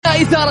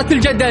إثارة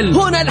الجدل،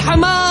 هنا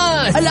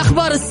الحماس،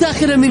 الأخبار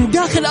الساخنة من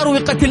داخل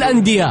أروقة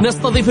الأندية،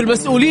 نستضيف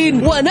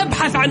المسؤولين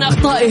ونبحث عن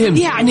أخطائهم،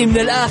 يعني من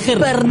الآخر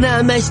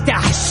برنامج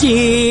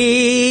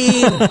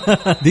تحشير.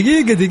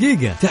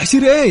 دقيقة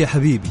تحشير ايه يا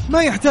حبيبي؟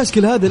 ما يحتاج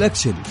كل هذا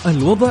الأكشن.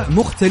 الوضع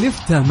مختلف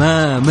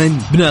تماما.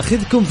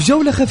 بناخذكم في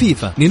جولة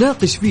خفيفة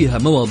نناقش فيها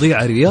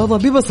مواضيع الرياضة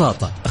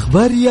ببساطة،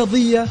 أخبار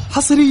رياضية،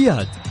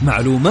 حصريات،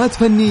 معلومات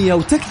فنية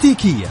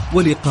وتكتيكية،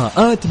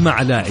 ولقاءات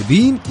مع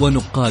لاعبين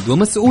ونقاد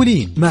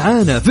ومسؤولين.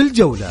 معانا في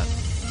الجولة.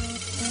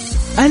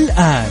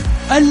 الآن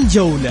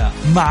الجولة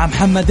مع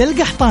محمد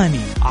القحطاني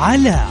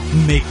على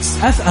ميكس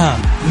اف ام.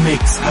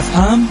 ميكس اف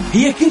ام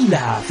هي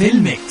كلها في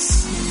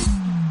الميكس.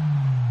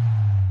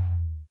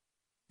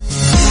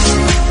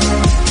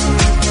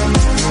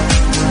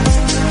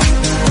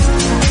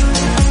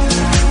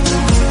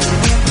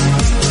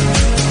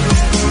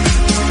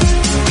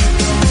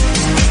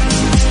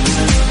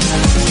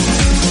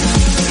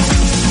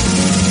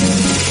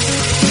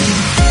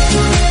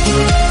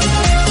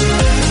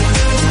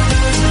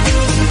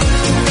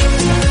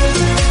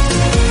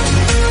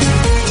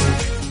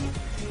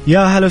 يا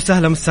هلا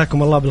وسهلا،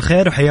 مساكم الله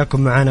بالخير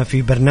وحياكم معنا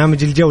في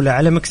برنامج الجولة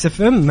على ميكس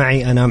اف ام.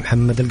 معي أنا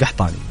محمد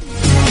القحطاني.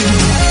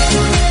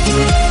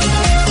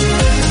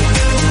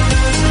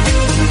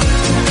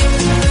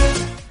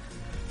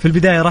 في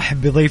البداية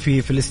رحب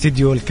بضيفي في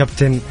الاستديو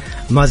الكابتن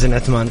مازن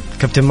عثمان.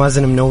 كابتن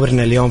مازن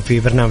منورنا اليوم في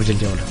برنامج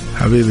الجولة.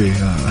 حبيبي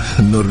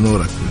النور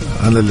نورك،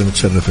 أنا اللي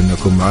متشرف إن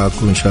أكون معاك،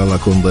 وإن شاء الله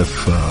أكون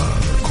ضيف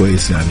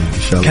كويس يعني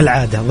إن شاء الله.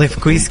 كالعادة ضيف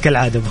كويس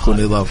كالعادة. بكون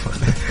إضافة.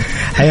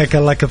 حياك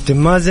الله كابتن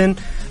مازن.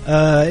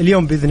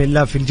 اليوم بإذن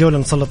الله في الجولة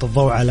نسلط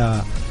الضوء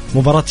على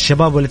مباراة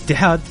الشباب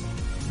والاتحاد،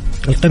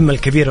 القمة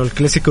الكبيرة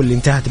والكلاسيكو اللي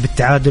انتهت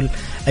بالتعادل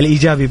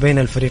الإيجابي بين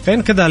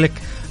الفريقين، كذلك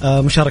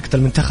مشاركة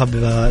المنتخب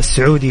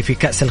السعودي في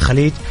كأس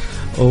الخليج،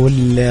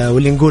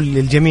 واللي نقول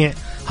للجميع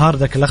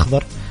هاردك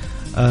الأخضر.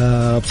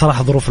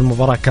 بصراحة ظروف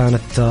المباراة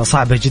كانت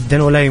صعبة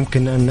جدا، ولا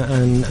يمكن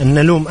أن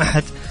نلوم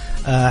أحد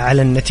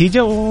على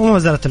النتيجة، وما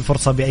زالت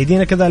الفرصة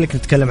بأيدينا. كذلك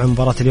نتكلم عن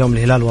مباراة اليوم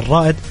الهلال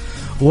والرائد،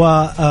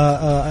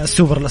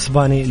 والسوبر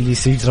الإسباني اللي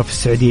سيجرى في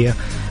السعودية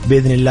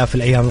بإذن الله في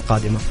الأيام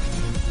القادمة.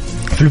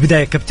 في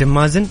البداية كابتن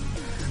مازن،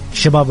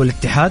 الشباب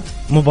والاتحاد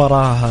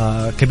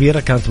مباراة كبيرة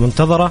كانت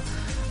منتظرة.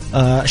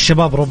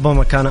 الشباب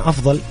ربما كان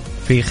أفضل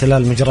في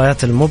خلال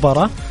مجريات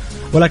المباراة،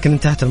 ولكن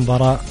انتهت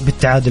المباراة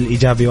بالتعادل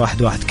الإيجابي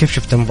 1-1. كيف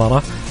شفت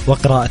المباراة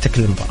وقراءتك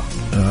للمباراة؟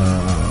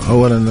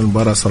 أولا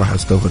المباراة صراحة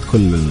استوفت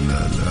كل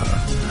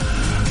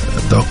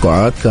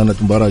التوقعات. كانت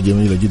مباراة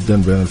جميلة جدا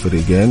بين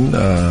الفريقين.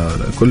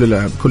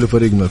 كل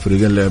فريق من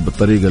الفريقين لعب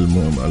بالطريقة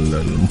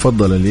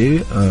المفضلة لي.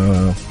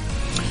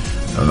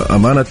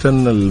 أمانة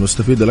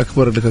المستفيد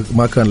الأكبر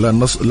ما كان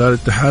لا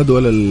الاتحاد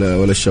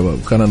ولا الشباب،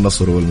 كان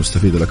النصر هو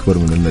المستفيد الأكبر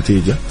من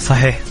النتيجة.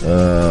 صحيح.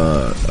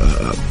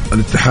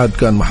 الاتحاد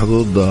كان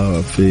محظوظ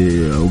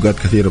في أوقات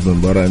كثيرة في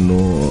المباراة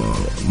إنه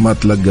ما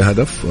تلقى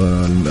هدف.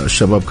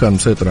 الشباب كان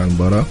مسيطر على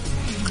المباراة،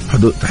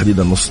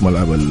 تحديدا نص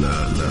ملعب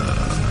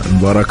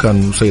المباراة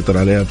كان مسيطر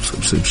عليها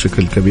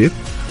بشكل كبير.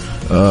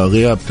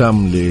 غياب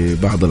تام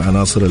لبعض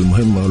العناصر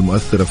المهمة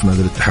والمؤثرة في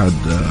نادي الاتحاد.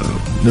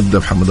 نبدأ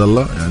بحمد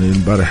الله، يعني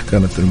البارح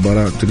كانت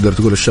المباراة تقدر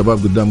تقول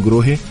الشباب قدام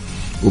قروهي،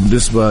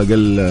 وبنسبة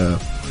قل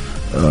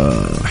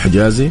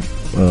حجازي.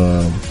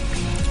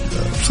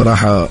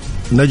 بصراحة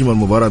نجم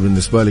المباراة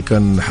بالنسبة لي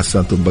كان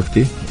حسان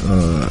تنبكتي.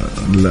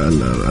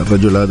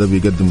 الرجل هذا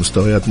بيقدم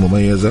مستويات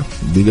مميزة،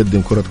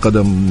 بيقدم كرة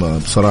قدم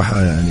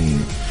بصراحة يعني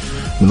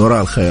من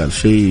وراء الخيال.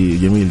 شيء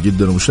جميل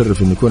جدا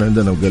ومشرف إن يكون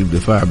عندنا قلب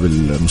دفاع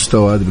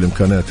بالمستوى هذا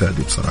بالإمكانيات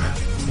هذه بصراحة.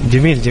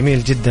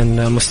 جميل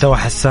جدا مستوى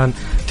حسان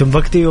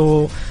تنبكتي،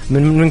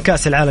 ومن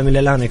كأس العالم إلى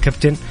الآن يا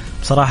كابتن.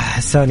 بصراحة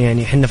حسان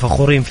يعني حنا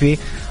فخورين فيه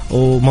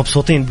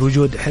ومبسوطين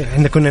بوجود.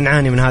 احنا كنا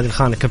نعاني من هذه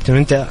الخانة كابتن،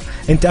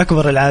 انت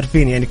أكبر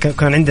العارفين. يعني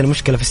كان عندنا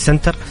مشكلة في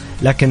السنتر،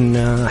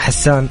 لكن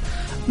حسان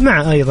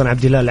مع أيضا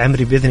عبد الله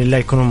العمري بإذن الله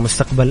يكونون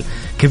مستقبل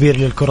كبير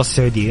للكرة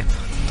السعودية.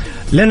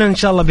 لنا إن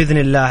شاء الله بإذن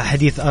الله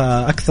حديث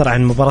أكثر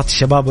عن مباراة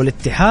الشباب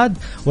والاتحاد،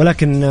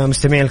 ولكن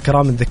مستمعين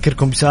الكرام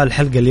نذكركم بسؤال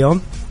الحلقة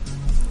اليوم: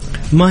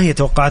 ما هي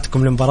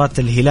توقعاتكم لمباراة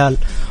الهلال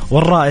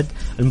والرائد،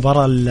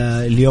 المباراة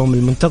اليوم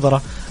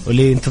المنتظرة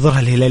واللي ينتظرها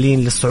الهلاليين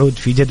للصعود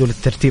في جدول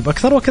الترتيب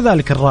أكثر،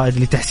 وكذلك الرائد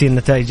لتحسين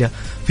نتائجه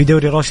في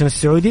دوري روشن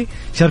السعودي؟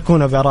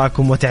 شاركونا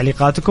بآرائكم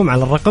وتعليقاتكم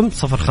على الرقم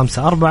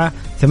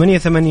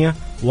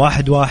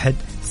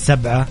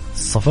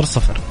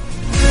 0548811700.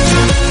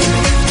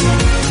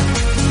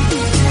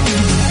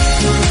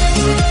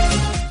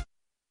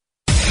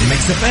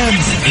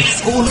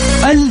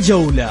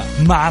 الجولة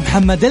مع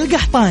محمد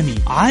القحطاني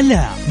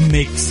على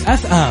ميكس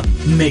اف ام.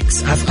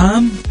 ميكس اف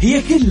ام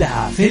هي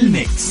كلها في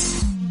الميكس.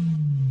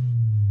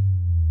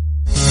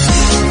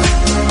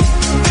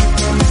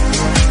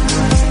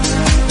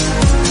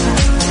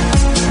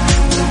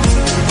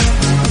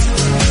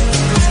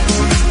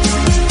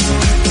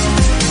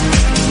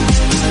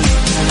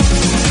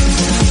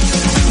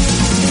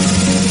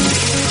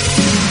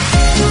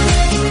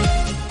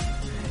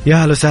 يا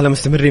هلا وسهلا،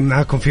 مستمرين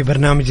معاكم في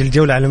برنامج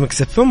الجولة على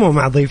ميكس اف ام،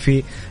 ومع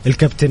ضيفي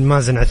الكابتن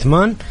مازن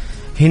عثمان.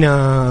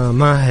 هنا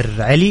ماهر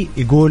علي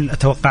يقول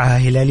أتوقعها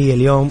هلالية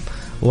اليوم،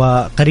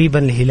 وقريبا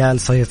الهلال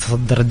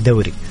سيتصدر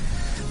الدوري.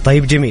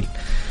 طيب جميل.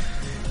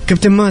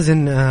 كابتن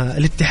مازن،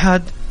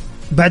 الاتحاد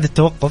بعد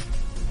التوقف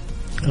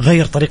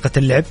غير طريقة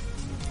اللعب،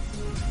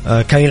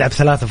 كان يلعب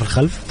 3 في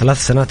الخلف، 3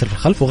 سناتر في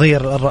الخلف،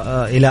 وغير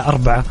إلى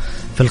 4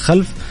 في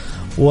الخلف،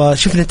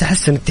 وشفنا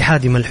تحسن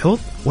اتحادي ملحوظ.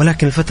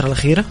 ولكن الفترة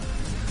الأخيرة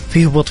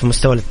فيه هبوط في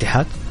مستوى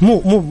الاتحاد،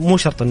 مو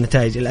شرط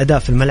النتائج، الأداء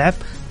في الملعب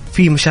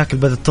في مشاكل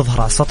بدأت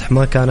تظهر على السطح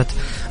ما كانت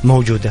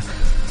موجودة.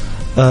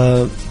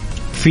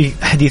 في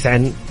حديث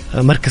عن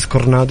مركز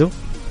كورنادو،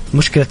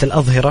 مشكلة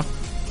الأظهرة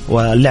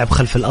واللعب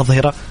خلف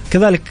الأظهرة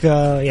كذلك.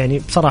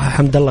 يعني بصراحة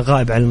حمد الله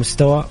غائب عن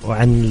المستوى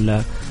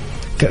وعن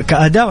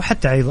كأداء،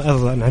 وحتى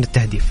أيضا عن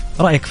التهديف.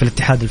 رأيك في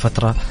الاتحاد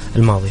الفترة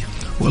الماضية؟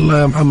 والله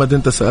يا محمد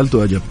أنت سألت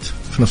وأجبت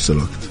في نفس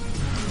الوقت.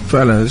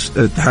 فعلا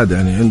الاتحاد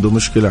يعني عنده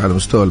مشكلة على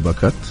مستوى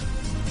الباكات،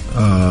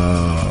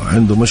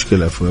 عنده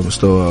مشكلة في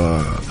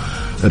مستوى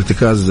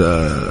ارتكاز،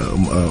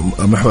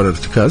 محور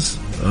ارتكاز.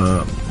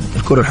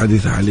 الكرة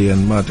الحديثة حاليا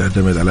ما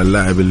تعتمد على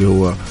اللاعب اللي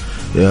هو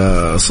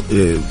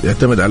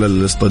يعتمد على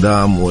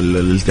الاصطدام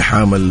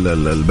والالتحام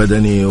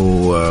البدني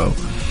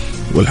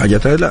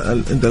والحاجات هاي. لا،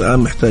 انت الآن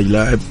محتاج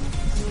لاعب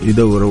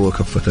يدور هو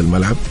كفة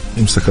الملعب،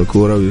 يمسك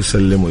الكرة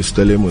ويسلم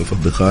ويستلم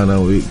ويفضي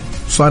خانة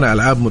وصانع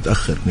ألعاب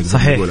متأخر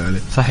نقدر نقول عليه.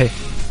 صحيح.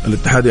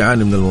 الاتحاد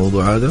يعاني من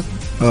الموضوع هذا.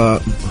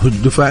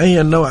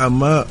 دفاعيا نوعا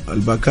ما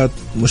الباكات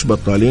مش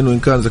بطالين، وإن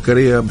كان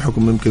زكريا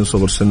بحكم يمكن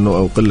صغر سنه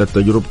أو قلة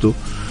تجربته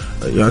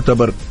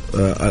يعتبر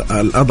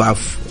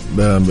الأضعف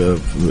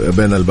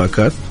بين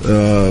الباكات،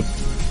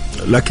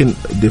 لكن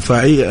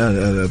دفاعيا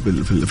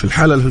في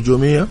الحالة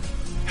الهجومية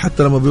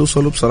حتى لما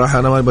بيوصلوا بصراحة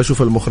أنا ما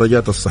بشوف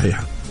المخرجات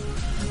الصحيحة،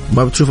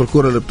 ما بتشوف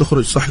الكرة اللي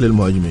بتخرج صح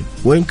للمهاجمين.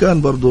 وإن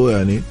كان برضو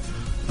يعني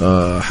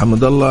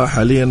حمد الله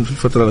حاليا في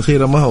الفترة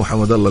الأخيرة ما هو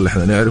حمد الله اللي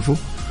احنا نعرفه،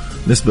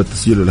 نسبة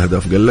تسجيل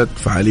الأهداف قلت،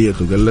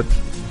 فعاليته قلت،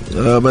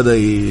 بدأ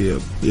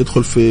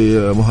يدخل في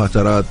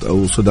مهاترات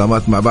أو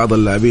صدامات مع بعض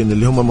اللاعبين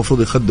اللي هم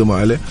المفروض يخدموا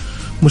عليه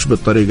مش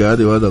بالطريقة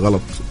هذه، وهذا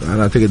غلط.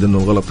 أنا أعتقد إنه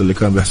الغلط اللي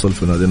كان بيحصل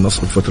في نادي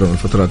النصر فترة من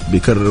الفترات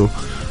بيكرره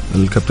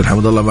الكابتن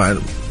حمد الله مع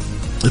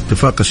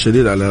اتفاق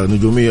الشديد على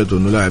نجوميته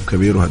إنه لاعب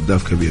كبير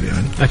وهداف كبير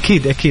يعني.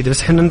 أكيد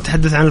بس إحنا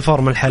نتحدث عن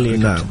الفورمة الحالية.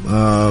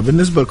 نعم.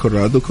 بالنسبة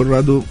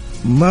لكورادو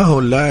ما هو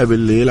اللاعب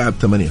اللي يلعب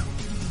 8،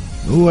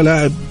 هو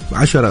لاعب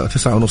 10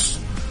 9.5.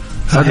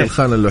 هذا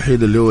الخانة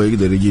الوحيدة اللي هو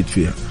يقدر يجيد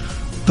فيها.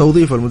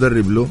 توظيف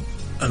المدرب له،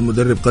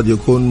 المدرب قد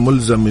يكون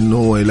ملزم إنه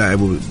هو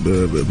يلعبه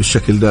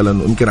بالشكل ده،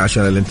 لأنه يمكن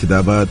عشان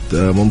الانتدابات،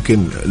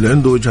 ممكن اللي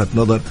عنده وجهة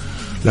نظر،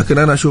 لكن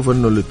أنا أشوف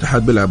إنه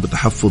الاتحاد بيلعب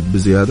بتحفظ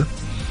بزيادة.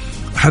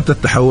 حتى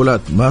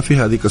التحولات ما في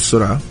هذيك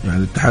السرعة، يعني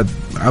الاتحاد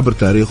عبر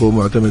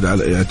تاريخه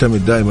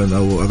يعتمد دائما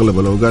أو أغلب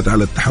الأوقات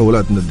على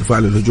التحولات من الدفاع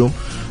للهجوم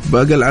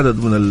بأقل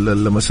عدد من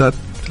اللمسات.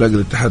 تلاقي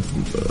الاتحاد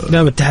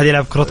الاتحاد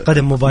يلعب كرة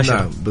قدم مباشرة.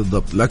 نعم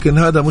بالضبط، لكن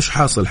هذا مش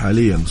حاصل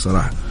حاليا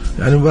بصراحة.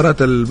 يعني مباراة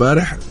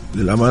البارح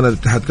للأمانة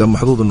الاتحاد كان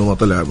محظوظ إنه ما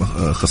طلع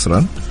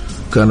خسران،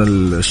 كان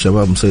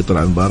الشباب مسيطر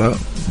على المباراة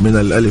من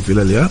الألف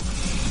إلى الياء.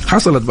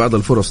 حصلت بعض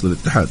الفرص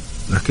للاتحاد،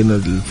 لكن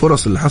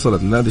الفرص اللي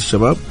حصلت لنادي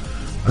الشباب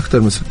أكثر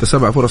من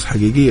 6-7 فرص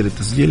حقيقية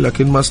للتسجيل،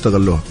 لكن ما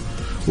استغلوها،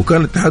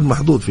 وكان الاتحاد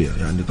محظوظ فيها.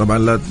 يعني طبعا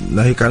لا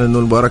ناهيك عن إنه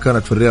المباراة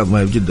كانت في الرياض ما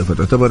هي بجدة،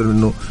 فتعتبر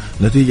إنه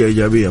نتيجة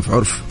إيجابية في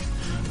عرف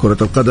كرة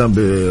القدم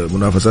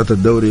بمنافسات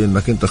الدوري،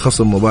 إنك أنت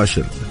خصم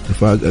مباشر.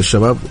 اتفاق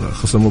الشباب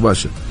خصم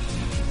مباشر،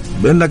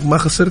 بأنك ما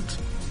خسرت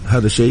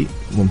هذا شيء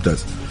ممتاز.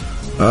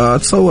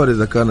 أتصور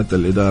إذا كانت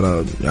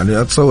الإدارة،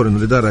 يعني أتصور إن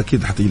الإدارة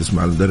أكيد حتجلس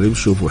مع المدرب،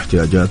 يشوفوا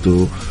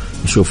احتياجاته،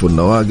 يشوفوا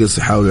النواقص،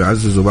 يحاولوا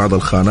يعززوا بعض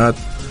الخانات.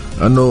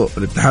 أنه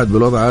الاتحاد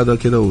بالوضع هذا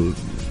كده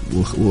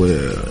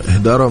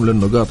وإهدارهم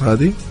للنقاط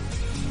هذه،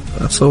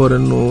 أتصور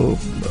إنه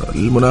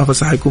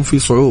المنافسة حيكون في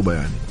صعوبة،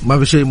 يعني ما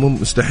في شيء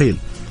مستحيل.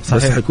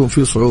 صحيح. بس حيكون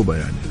في صعوبة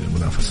يعني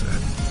المنافسة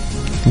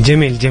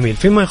يعني. جميل.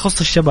 فيما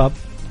يخص الشباب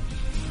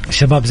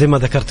زي ما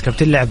ذكرت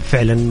كابتن، لعب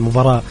فعلا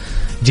مباراة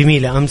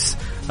جميلة أمس.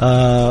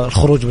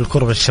 الخروج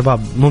بالكرة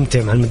بالشباب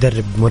ممتع مع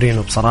المدرب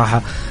مورينو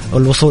بصراحة،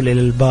 الوصول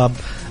إلى الباب،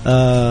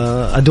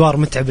 أدوار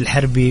متعب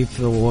الحربي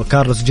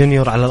وكارلوس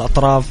جونيور على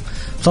الأطراف.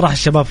 بصراحة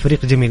الشباب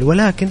فريق جميل،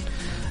 ولكن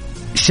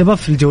الشباب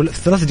في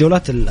الثلاث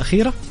جولات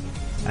الأخيرة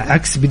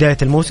عكس بداية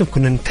الموسم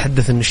كنا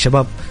نتحدث أن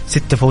الشباب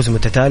 6 فوز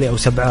متتالي أو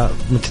 7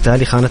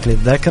 متتالي، خانتني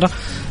الذاكرة،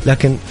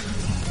 لكن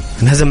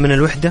انهزم من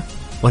الوحدة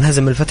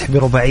وانهزم من الفتح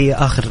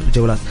برباعية آخر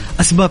جولات.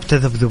 أسباب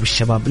تذبذب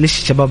الشباب،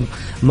 ليش الشباب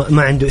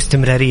ما عنده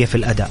استمرارية في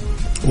الأداء؟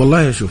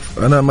 والله شوف،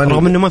 أنا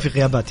رغم أنه ما في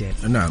غيابات يعني.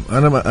 نعم،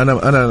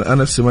 أنا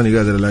نفسي ماني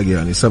قادر ألاقي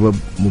يعني سبب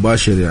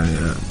مباشر. يعني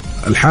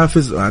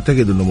الحافز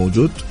أعتقد أنه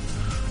موجود،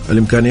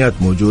 الإمكانيات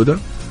موجودة،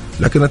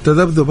 لكن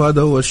التذبذب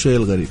هذا هو الشيء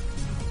الغريب.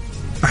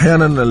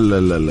 أحيانا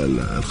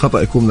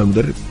الخطأ يكون من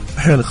المدرب،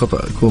 أحيانا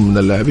الخطأ يكون من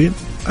اللاعبين،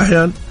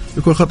 أحيانا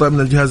يكون خطأ من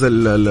الجهاز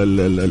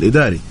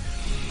الإداري.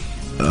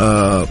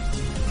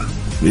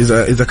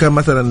 إذا كان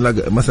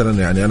مثلا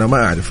يعني أنا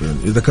ما أعرف، يعني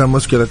إذا كان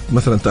مشكلة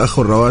مثلا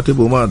تأخر رواتب،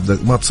 وما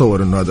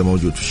أتصور إنه هذا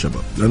موجود في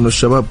الشباب، لأنه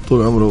الشباب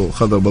طول عمره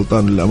خضر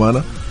بلطان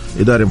للأمانة،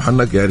 إداري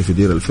محنك يعرف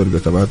يدير الفرقة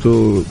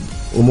تبعته،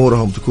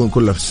 أمورهم تكون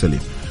كلها في السليم.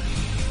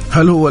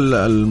 هل هو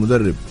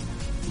المدرب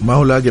ما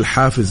هو لاقي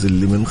الحافز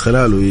اللي من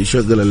خلاله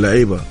يشغل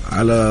اللعيبة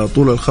على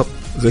طول الخط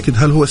زي كده؟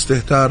 هل هو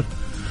استهتار؟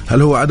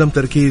 هل هو عدم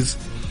تركيز؟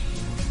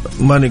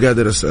 ماني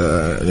قادر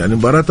يعني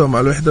مباراتهم مع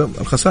الوحدة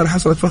الخسارة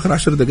حصلت في آخر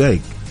 10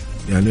 دقائق،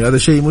 يعني هذا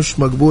شيء مش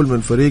مقبول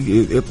من فريق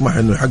يطمح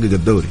إنه يحقق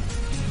الدوري.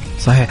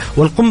 صحيح.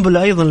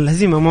 والقنبلة أيضا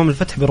الهزيمة أمام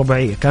الفتح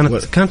برباعية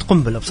كانت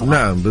قنبلة بصراحة.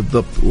 نعم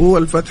بالضبط. هو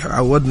الفتح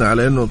عودنا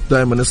على إنه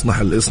دائما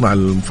يصنع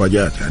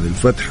المفاجآت، يعني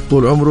الفتح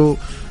طول عمره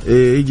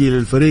يجي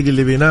للفريق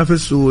اللي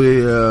بينافس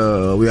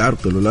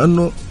ويعرقله،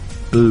 لأنه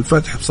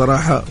الفتح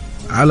بصراحة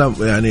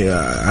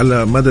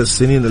على مدى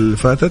السنين اللي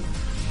فاتت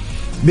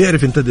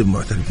بيعرف ينتدب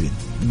محترفين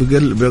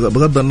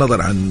بغض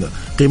النظر عن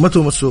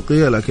قيمتهم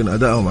السوقية، لكن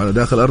أدائهم على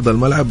داخل أرض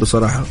الملعب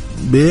بصراحة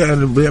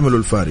بيعملوا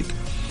الفارق.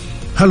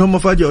 هل هم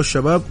فاجئوا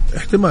الشباب؟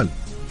 احتمال.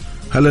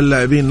 هل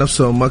اللاعبين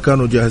نفسهم ما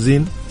كانوا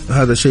جاهزين؟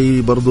 هذا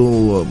شيء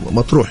برضو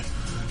مطروح.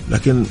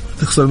 لكن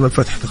تخسر من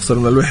الفتح، تخسر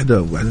من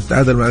الوحدة، وبعدين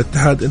تتعادل مع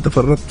الاتحاد، انت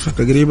فرطت في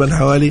تقريبا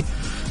حوالي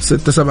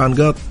 6-7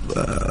 نقاط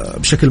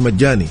بشكل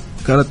مجاني،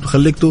 كانت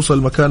تخليك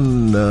توصل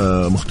مكان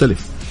مختلف.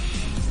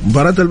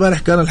 مباراة البارح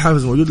كان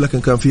الحافز موجود، لكن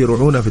كان فيه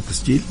رعونة في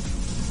التسجيل،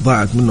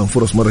 ضاعت منهم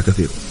فرص مرة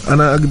كثير.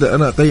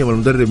 أنا أقيم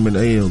المدرب من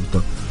أي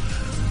نقطة.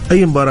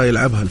 أي مباراة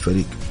يلعبها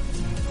الفريق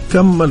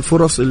كم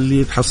الفرص اللي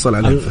يتحصل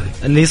عليها الفريق،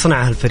 اللي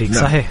يصنعها الفريق.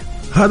 نعم. صحيح.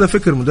 هذا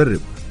فكر مدرب.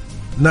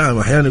 نعم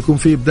أحيانا يكون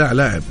فيه إبداع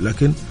لاعب،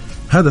 لكن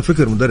هذا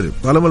فكر مدرب.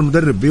 طالما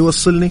المدرب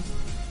بيوصلني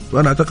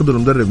وأنا أعتقد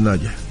المدرب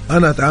ناجح،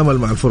 أنا أتعامل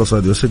مع الفرص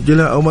هذه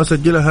وسجلها أو ما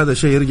سجلها، هذا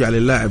شيء يرجع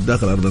للاعب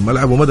داخل أرض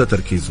الملعب ومدى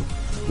تركيزه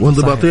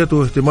وانضباطيته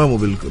واهتمامه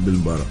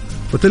بالمباراة.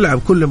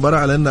 فتلعب كل مباراة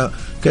على أنها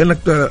كأنك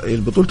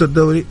بطولة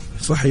الدوري.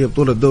 صح هي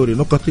بطولة الدوري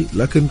نقطي،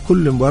 لكن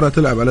كل مباراة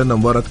تلعب على أنها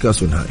مباراة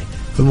كاس ونهائي،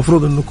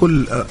 فالمفروض أنه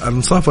كل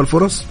أنصاف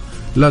الفرص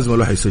لازم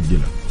الواحد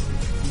يسجلها.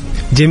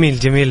 جميل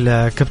جميل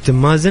كابتن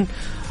مازن.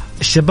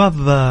 الشباب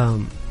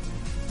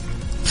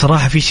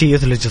بصراحة في شيء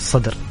يثلج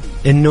الصدر،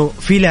 إنه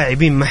في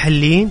لاعبين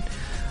محليين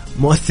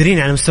مؤثرين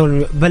على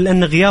مستوى، بل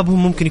أن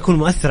غيابهم ممكن يكون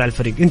مؤثر على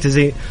الفريق. أنت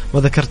زي ما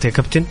ذكرت يا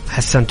كابتن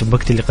حسان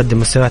تنبكتي اللي قدم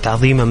مستويات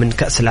عظيمة من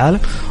كأس العالم،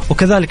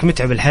 وكذلك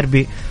متعب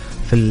الحربي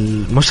في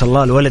ما شاء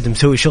الله الولد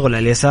مسوي شغل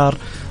على اليسار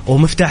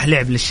ومفتاح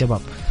لعب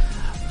للشباب.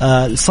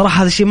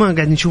 الصراحة هذا الشيء ما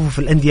قاعد نشوفه في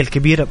الأندية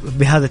الكبيرة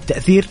بهذا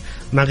التأثير،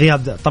 مع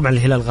غياب طبعا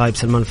الهلال غايب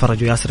سلمان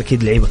الفرج وياسر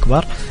أكيد لعيبة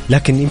كبار،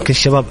 لكن يمكن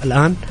الشباب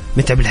الآن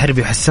متعب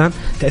الحربي وحسان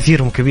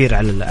تأثيرهم كبير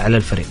على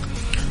الفريق.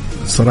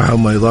 الصراحة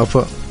هم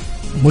إضافة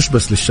مش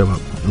بس للشباب،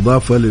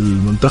 إضافة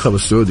للمنتخب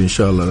السعودي إن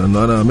شاء الله،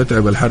 لأنه أنا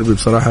متعب الحربي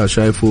بصراحة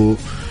شايفه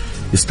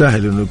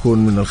يستاهل إنه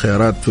يكون من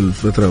الخيارات في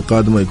الفترة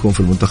القادمة، يكون في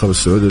المنتخب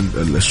السعودي.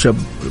 الشاب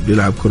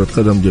بيلعب كرة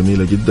قدم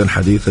جميلة جدا،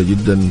 حديثة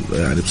جدا،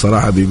 يعني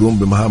بصراحة بيقوم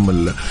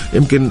بمهام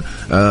يمكن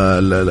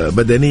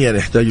بدنيا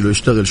يحتاج له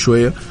يشتغل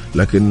شوية،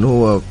 لكن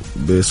هو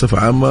بصفة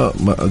عامة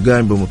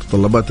قائم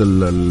بمتطلبات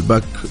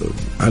الباك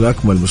على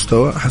أكمل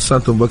مستوى.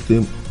 حسان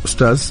تنبكتي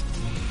أستاذ،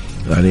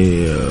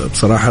 يعني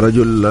بصراحة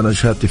رجل أنا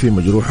شهادتي فيه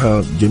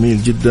مجروحة،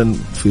 جميل جدا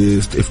في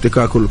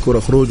افتكاكه الكرة،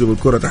 خروجه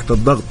بالكرة تحت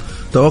الضغط،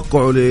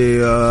 توقعه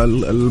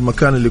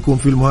للمكان اللي يكون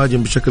فيه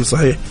المهاجم بشكل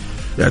صحيح،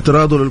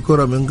 اعتراضه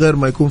للكرة من غير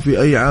ما يكون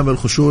في أي عامل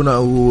خشونة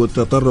أو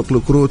تطرق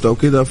لكروت أو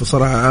كده،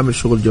 فصراحة عامل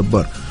شغل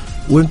جبار.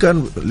 وإن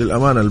كان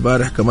للأمانة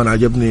البارح كمان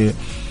عجبني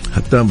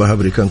هتان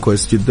بهبري، كان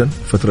كويس جدا،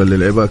 الفترة اللي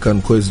لعبها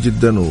كان كويس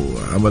جدا،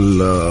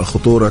 وعمل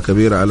خطورة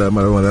كبيرة على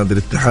نادي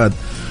الاتحاد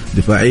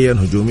دفاعيا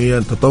هجوميا،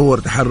 تطور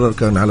تحرر،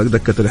 كان على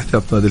دكة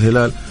الاحتياط نادي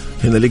الهلال،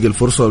 هنا لقى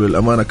الفرصة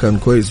وللأمانة كان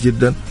كويس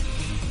جدا.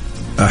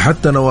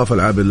 حتى نواف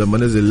العابد لما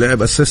نزل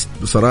لعب أسست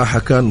بصراحة،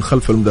 كان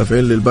خلف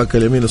المدافعين للباك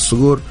اليمين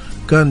الصقور،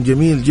 كان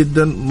جميل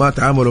جدا، ما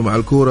تعاملوا مع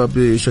الكورة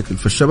بشكل.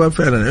 فالشباب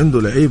فعلا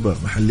عنده لعيبة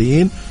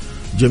محليين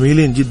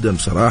جميلين جدا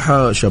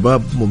بصراحة،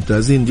 شباب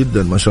ممتازين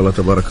جدا ما شاء الله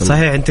تبارك الله.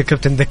 صحيح. أنت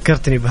كابتن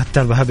ذكرتني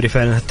بهتان بهبري،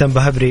 فعلا هتان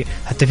بهبري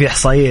حتى في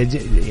إحصائية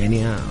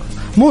يعني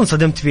مو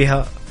انصدمت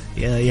فيها،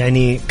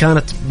 يعني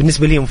كانت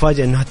بالنسبة لي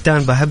مفاجأة إنه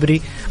هتان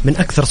بهبري من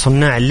أكثر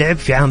صناع اللعب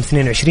في عام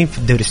 22 في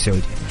الدوري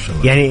السعودي،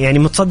 يعني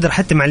متصدر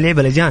حتى مع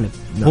اللعبة الأجانب.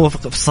 نعم. هو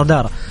في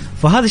الصدارة،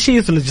 فهذا الشيء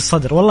يثلج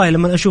الصدر والله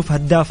لما أشوف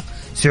هداف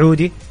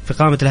سعودي في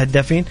قائمة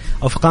الهدافين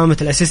أو في قائمة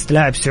الأسيست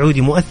لاعب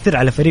سعودي مؤثر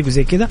على فريقه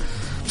زي كذا،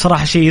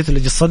 بصراحة شيء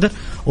يثلج الصدر.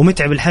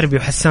 ومتعب الحربي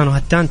وحسان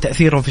وهتان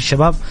تأثيرهم في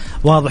الشباب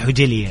واضح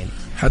وجلي يعني.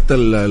 حتى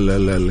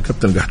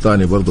الكابتن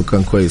قحطاني برضو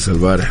كان كويس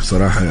البارح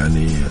بصراحة،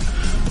 يعني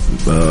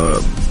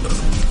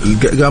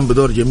قام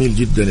بدور جميل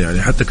جدا،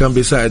 يعني حتى كان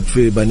بيساعد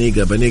في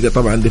بانيجا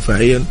طبعا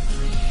دفاعيا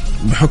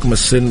بحكم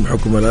السن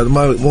بحكم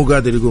مو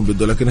قادر يقوم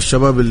بده، لكن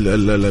الشباب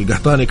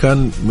القحطاني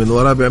كان من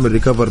وراه بيعمل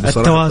ريكفر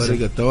بصراحة،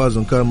 طريقة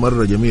التوازن كان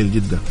مرة جميل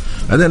جدا.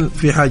 بعدين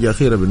في حاجة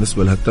أخيرة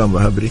بالنسبة لهتان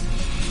بهبري،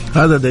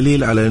 هذا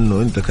دليل على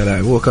انه انت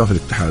كلاعب، هو كان في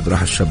الاتحاد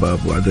راح الشباب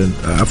وبعدين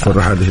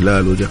راح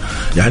الهلال وجاء،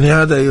 يعني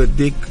هذا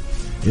يوديك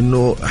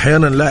انه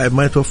احيانا لاعب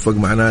ما يتوفق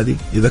مع نادي،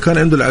 اذا كان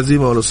عنده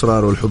العزيمه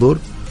والاصرار والحضور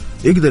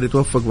يقدر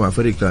يتوفق مع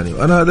فريق ثاني،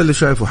 وانا هذا اللي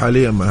شايفه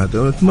حاليا مع هذا،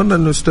 ونتمنى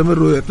انه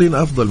يستمر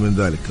ويعطينا افضل من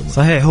ذلك كمان.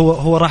 صحيح.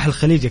 هو راح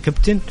الخليج يا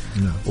كابتن.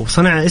 نعم.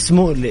 وصنع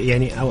اسمه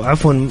يعني، او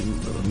عفوا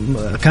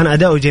كان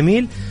اداؤه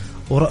جميل،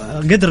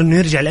 وقدر انه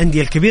يرجع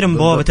الانديه الكبيره من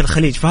بوابه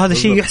الخليج، فهذا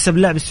شيء يحسب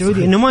اللاعب السعودي.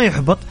 صحيح. انه ما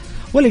يحبط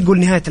ولا يقول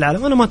نهايه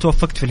العالم، انا ما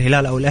توفقت في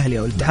الهلال او الاهلي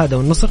او الاتحاد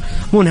او النصر،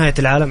 مو نهايه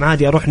العالم،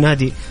 عادي اروح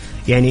نادي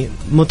يعني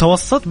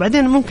متوسط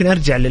بعدين ممكن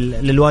ارجع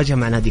للواجهه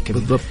مع نادي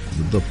كبير. بالضبط.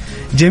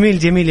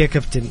 جميل يا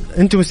كابتن.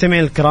 انتم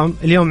مستمعين الكرام،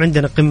 اليوم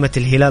عندنا قمه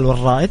الهلال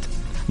والرائد،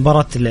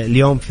 مباراة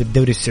اليوم في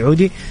الدوري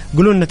السعودي.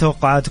 قولوا لنا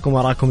توقعاتكم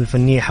وآراءكم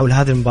الفنية حول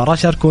هذه المباراة،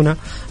 شاركونا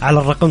على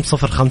الرقم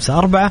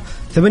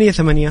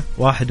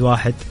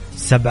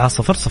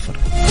 0548811700.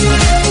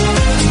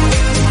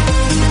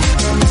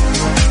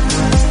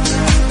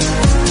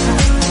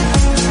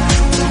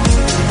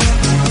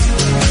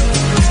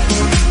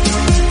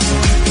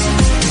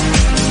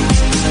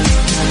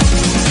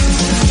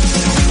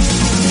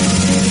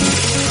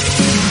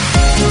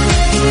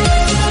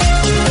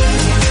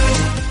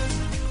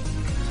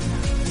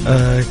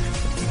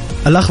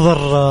 الأخضر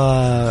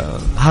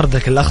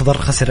هاردك الأخضر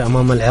خسر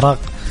أمام العراق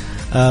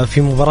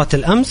في مباراة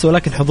الأمس،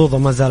 ولكن حظوظه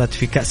ما زالت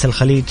في كأس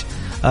الخليج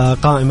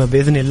قائمة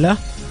بإذن الله.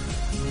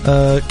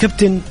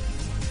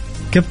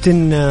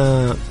 كابتن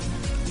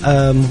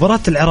مباراة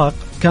العراق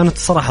كانت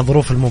صراحة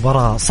ظروف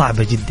المباراة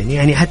صعبة جدا،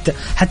 يعني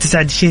حتى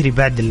سعد الشهري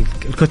بعد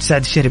الكوتش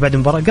سعد الشهري بعد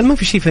المباراة قال ما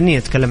في شيء فني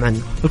يتكلم عنه،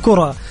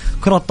 الكرة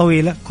كرة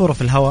طويلة، كرة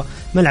في الهواء،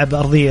 ملعب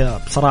أرضية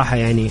بصراحة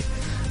يعني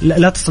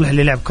لا تصلح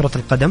للعب كرة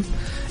القدم،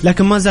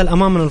 لكن ما زال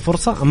أمامنا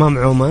الفرصة أمام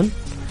عمان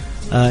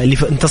اللي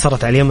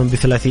انتصرت على اليمن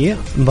بثلاثية.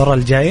 المباراة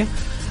الجاية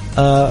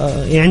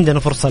عندنا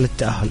فرصة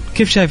للتأهل.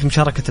 كيف شايف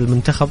مشاركة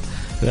المنتخب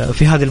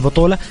في هذه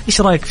البطولة؟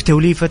 إيش رأيك في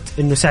توليفة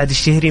إنه سعد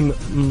الشهري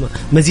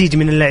مزيج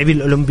من اللاعبين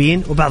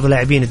الأولمبيين وبعض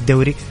لاعبين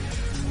الدوري؟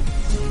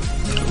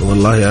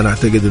 والله أنا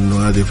أعتقد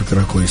إنه هذه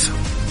فكرة كويسة،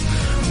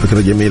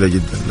 فكرة جميلة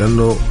جدا،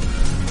 لأنه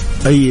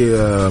أي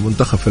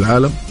منتخب في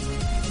العالم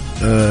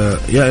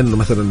يا إنه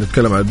مثلا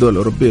نتكلم عن الدول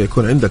الأوروبية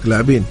يكون عندك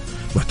لاعبين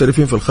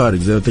محترفين في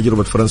الخارج، زي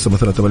تجربة فرنسا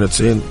مثلا 98-90%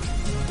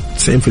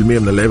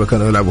 من اللعيبة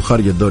كانوا يلعبوا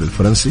خارج الدوري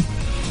الفرنسي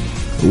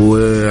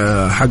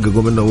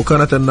وحققوا منه،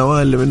 وكانت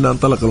النواة اللي منها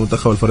انطلق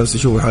المنتخب الفرنسي.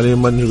 شوفوا حاليا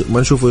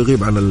ما نشوفه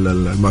يغيب عن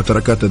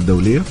المعتركات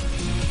الدولية،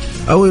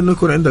 أو إنه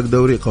يكون عندك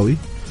دوري قوي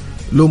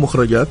له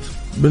مخرجات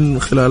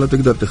من خلاله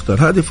تقدر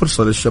تختار. هذه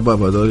فرصة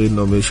للشباب هذول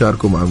إنهم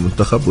يشاركوا مع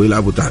المنتخب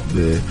ويلعبوا تحت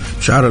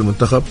شعار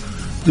المنتخب،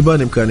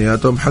 تبان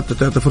إمكانياتهم، حتى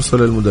تعطي فرصة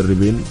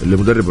للمدربين اللي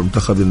مدرب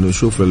المنتخب إنه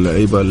يشوف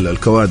اللعيبة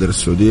الكوادر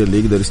السعودية اللي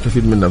يقدر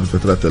يستفيد منها في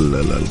الفترات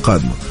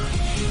القادمة.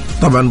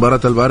 طبعا مباراة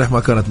البارح ما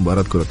كانت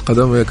مباراة كرة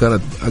قدم، هي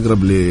كانت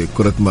أقرب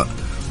لكرة ماء،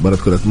 مباراة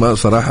كرة ماء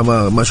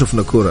صراحة ما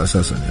شفنا كرة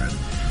أساسا يعني.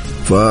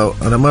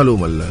 فأنا ما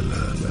لوم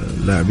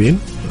اللاعبين،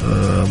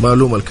 ما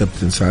لوم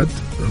الكابتن سعد،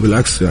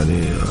 بالعكس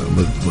يعني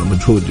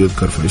مجهود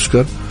يذكر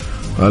فيشكر.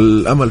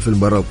 الأمل في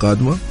المباراة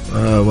القادمة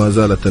ما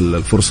زالت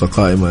الفرصة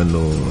قائمة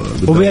إنه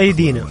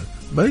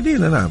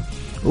بأيدينا نعم.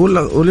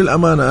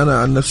 وللأمانة أنا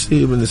عن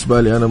نفسي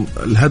بالنسبة لي أنا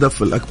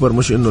الهدف الأكبر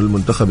مش إنه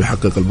المنتخب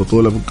يحقق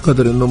البطولة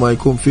بقدر إنه ما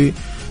يكون في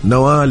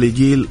نواة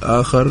لجيل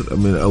آخر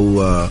من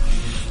أو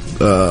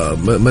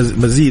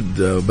مزيد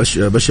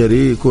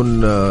بشري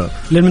يكون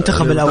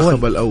للمنتخب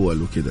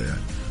الأول وكده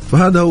يعني.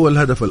 فهذا هو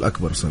الهدف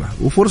الأكبر صراحة،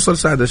 وفرصة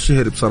لسعد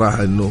الشهري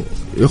بصراحة إنه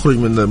يخرج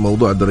من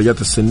موضوع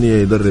الدرجات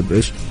السنية،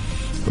 يدرب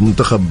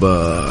منتخب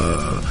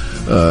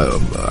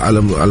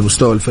على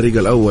مستوى الفريق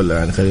الأول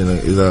يعني، خلينا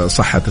إذا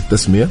صحت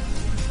التسمية،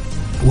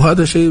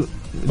 وهذا شيء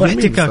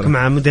واحتكاك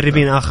مع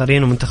مدربين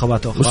آخرين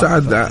ومنتخبات أخرى.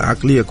 وسعد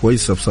عقلية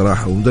كويسة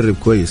بصراحة ومدرب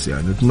كويس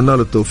يعني، نتمنى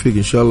له التوفيق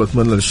إن شاء الله.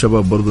 نتمنى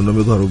للشباب برضو أنهم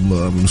يظهروا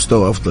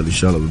بمستوى أفضل إن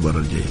شاء الله بالمرة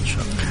الجاية إن شاء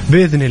الله.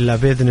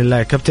 بإذن الله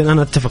يا كابتن.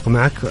 أنا أتفق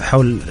معك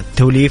حول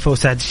التوليفة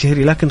وسعد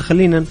الشهري، لكن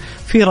خلينا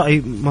في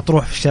رأي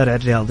مطروح في الشارع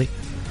الرياضي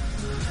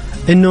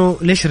إنه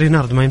ليش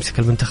رينارد ما يمسك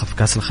المنتخب في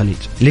كأس الخليج؟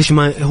 ليش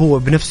ما هو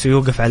بنفسه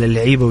يوقف على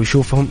اللعيبة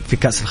ويشوفهم في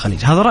كأس الخليج؟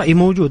 هذا رأي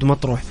موجود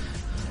مطروح،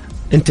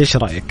 أنت إيش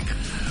رأيك؟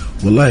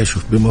 والله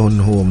شوف، بما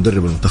أنه هو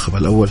مدرب المنتخب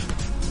الأول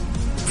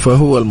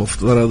فهو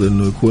المفترض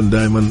أنه يكون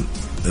دائما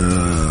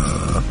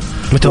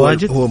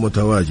متواجد. هو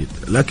متواجد،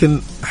 لكن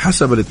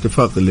حسب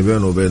الاتفاق اللي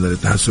بينه وبين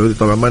الاتحاد السعودي،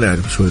 طبعا ما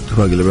نعرف شو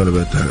الاتفاق اللي بينه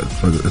وبين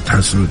الاتحاد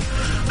السعودي.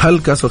 هل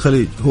كأس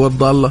الخليج هو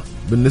الضالة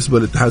بالنسبة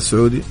للاتحاد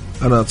السعودي؟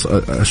 أنا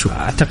أشوف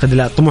أعتقد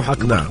لا، طموح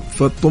أكبر. نعم،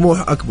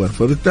 فالطموح أكبر،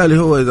 فبالتالي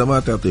هو إذا ما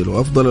تعطي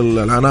له أفضل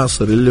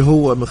العناصر اللي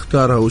هو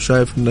مختارها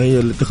وشايف إن هي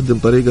اللي تخدم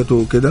طريقته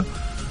وكده،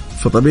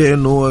 فطبيعي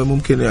إنه هو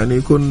ممكن يعني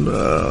يكون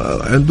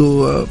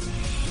عنده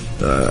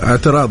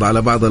اعتراض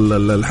على بعض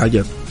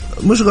الحاجات.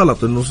 مش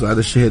غلط إنه سعد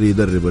الشهري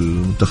يدرب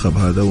المنتخب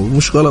هذا،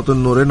 ومش غلط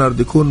إنه رينارد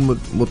يكون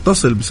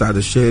متصل بسعد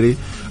الشهري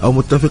أو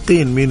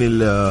متفقين مين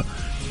اللي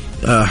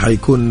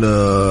حيكون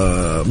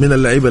من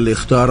اللعيبة اللي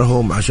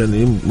اختارهم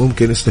عشان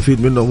ممكن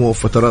يستفيد منهم هو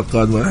في فترات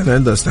قادمة. احنا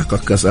عندنا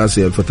استحقاق كأس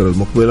آسيا الفترة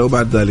المقبلة،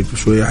 وبعد ذلك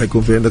شوية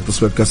حيكون في عندك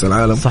تصفيات كأس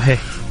العالم.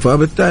 صحيح.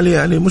 فبالتالي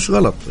يعني مش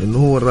غلط إنه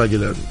هو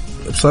الراجل،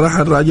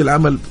 بصراحة الراجل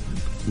عمل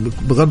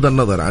بغض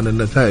النظر عن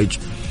النتائج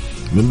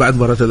من بعد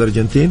مباراة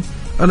الأرجنتين.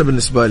 أنا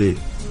بالنسبة لي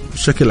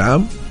بشكل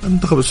عام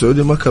المنتخب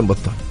السعودي ما كان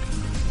بطل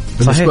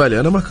بالنسبة لي،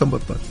 أنا ما كان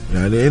بطل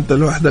يعني. أنت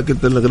لوحدك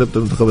أنت اللي غلبت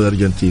المنتخب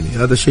الأرجنتيني،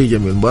 هذا شيء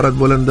جميل. مباراة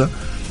بولندا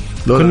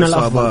لولا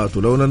الإصابات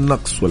ولولا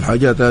النقص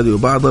والحاجات هذه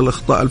وبعض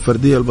الأخطاء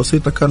الفردية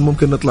البسيطة كان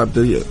ممكن نطلع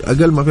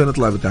أقل ما فينا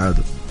نطلع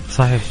بتعادل.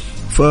 صحيح.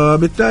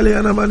 فبالتالي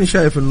أنا ماني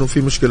شايف إنه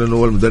في مشكلة إنه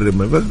هو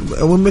المدرب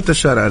ومن متى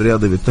الشارع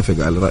الرياضي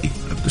بيتفق على الرأي؟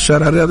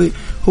 الشارع الرياضي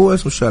هو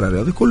اسمه الشارع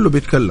الرياضي، كله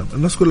بيتكلم،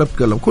 الناس كلها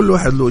بتتكلم، كل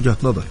واحد له وجهة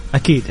نظر.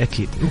 أكيد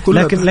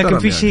لكن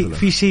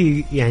في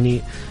شيء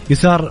يعني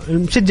يثار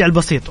المشجع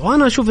البسيط،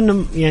 وأنا أشوف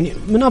إنه يعني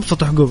من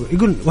أبسط حقوقه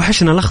يقول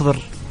وحشنا الأخضر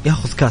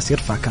ياخذ كاس،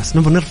 يرفع كاس،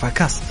 نبغى نرفع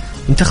كاس.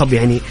 منتخب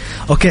يعني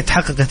أوكي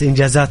تحققت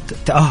إنجازات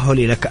تأهل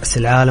إلى كأس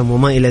العالم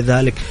وما إلى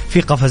ذلك،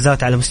 في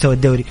قفزات على مستوى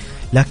الدوري،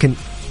 لكن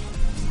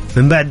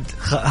من بعد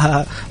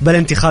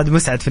بلنتي خالد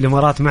مسعد في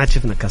الإمارات ما عاد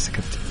شفنا كاس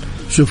كابتن.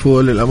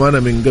 شوفوا للأمانة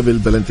من قبل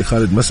بلنتي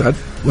خالد مسعد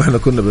وإحنا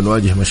كنا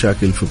بنواجه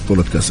مشاكل في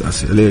بطولة كأس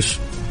آسيا. ليش؟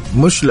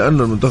 مش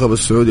لأنه المنتخب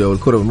السعودي أو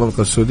الكرة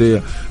بالمملكة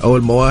السعودية أو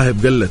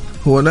المواهب قلت،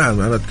 هو نعم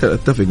أنا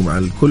أتفق مع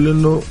الكل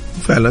إنه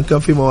فعلا كان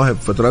في مواهب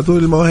فترات،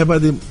 والمواهب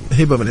هذه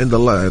هبة من عند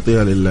الله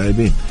يعطيها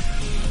للاعبين.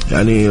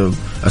 يعني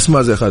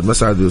أسماء زي خالد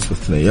مسعد ويوسف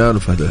الثنيان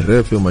وفهد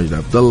الهريفي ومجد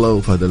عبد الله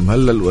وفهد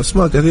المهلل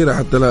وأسماء كثيرة،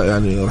 حتى لا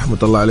يعني رحمة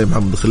الله عليه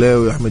محمد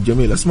خليوي وأحمد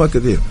جميل، أسماء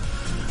كثيرة.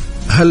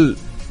 هل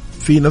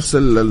في نفس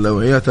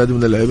النوعيات هذه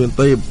من اللاعبين؟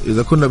 طيب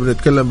إذا كنا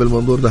بنتكلم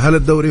بالمنظور ده، هل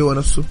الدوري هو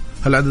نفسه؟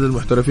 هل عدد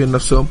المحترفين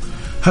نفسهم؟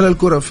 هل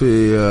الكرة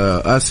في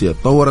آسيا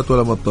تطورت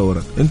ولا ما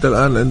تطورت؟ أنت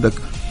الآن عندك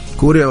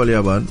كوريا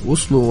واليابان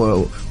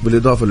وصلوا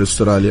بالإضافة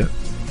لأستراليا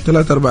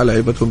 3-4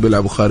 لعيبتهم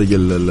بيلعبوا خارج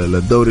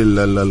الدوري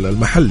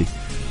المحلي،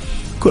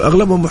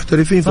 أغلبهم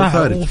محترفين في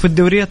الخارج وفي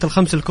الدوريات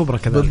الخمس الكبرى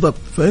كذلك. بالضبط.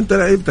 فأنت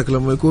لعيبتك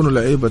لما يكونوا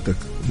لعيبتك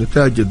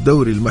نتاج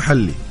الدوري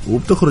المحلي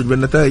وبتخرج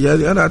بالنتائج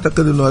هذه، أنا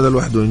أعتقد إنه هذا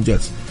لوحده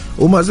إنجاز.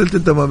 وما زلت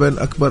أنت ما بين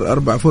أكبر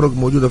 4 فرق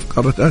موجودة في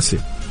قارة آسيا،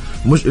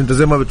 مش أنت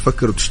زي ما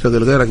بتفكر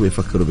وتشتغل غيرك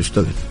بيفكر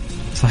وبيشتغل.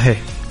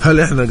 صحيح. هل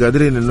إحنا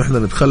قادرين إنه إحنا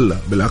نتخلى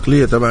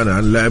بالعقلية تبعنا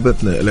عن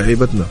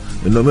لعيبتنا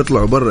إنهم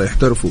يطلعوا برا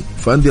يحترفوا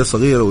في أندية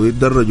صغيرة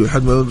ويتدرجوا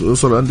لحد ما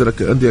يوصلوا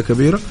أندية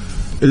كبيرة؟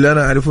 اللي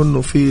أنا أعرف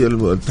إنه في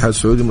الاتحاد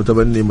السعودي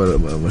متبني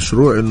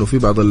مشروع إنه في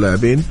بعض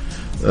اللاعبين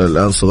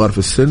الآن صغار في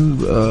السن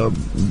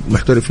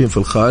محترفين في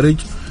الخارج،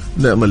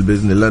 نأمل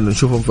بإذن الله أن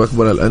نشوفهم في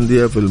أكبر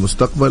الأندية في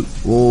المستقبل.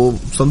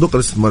 وصندوق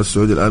الاستثمار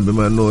السعودي الآن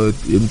بما أنه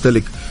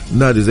يمتلك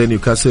نادي زي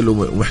نيوكاسل،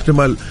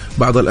 واحتمال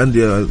بعض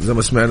الأندية زي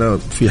ما سمعنا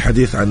في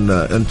حديث عن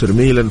انتر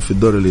ميلان في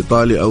الدوري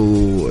الإيطالي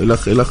أو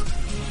إلخ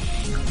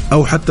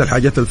أو حتى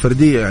الحاجات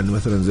الفردية، يعني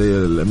مثلا زي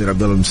الأمير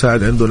عبد الله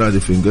المساعد عنده نادي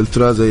في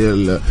إنجلترا،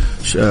 زي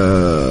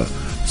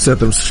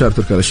سيادة المستشار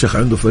تركي آل الشيخ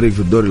عنده فريق في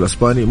الدوري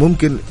الإسباني.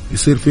 ممكن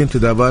يصير في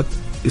انتدابات،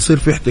 يصير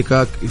في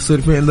احتكاك،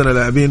 يصير في عندنا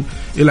لاعبين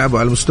يلعبوا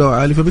على مستوى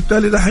عالي،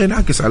 فبالتالي ده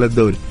حينعكس على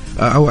الدوري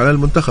أو على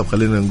المنتخب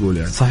خلينا نقول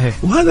يعني. صحيح.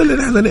 وهذا اللي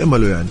نحن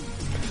نأمله يعني.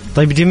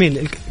 طيب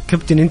جميل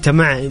كابتن، أنت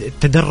مع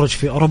التدرج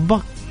في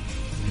أوروبا؟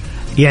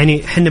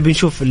 يعني حنا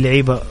بنشوف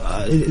اللعيبة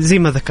زي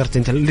ما ذكرت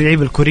أنت،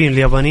 اللعيبة الكوريين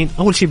اليابانيين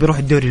أول شيء بيروح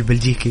الدوري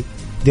البلجيكي،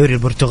 الدوري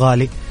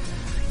البرتغالي،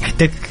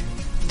 يحتك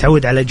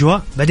تعود على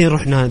أجواء، بعدين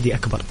يروح نادي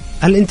أكبر.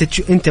 هل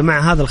أنت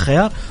مع هذا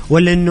الخيار،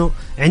 ولا إنه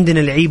عندنا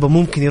لعيبة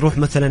ممكن يروح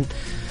مثلا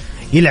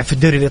يلعب في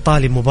الدوري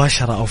الإيطالي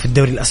مباشرة أو في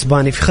الدوري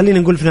الأسباني، خلينا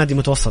نقول في نادي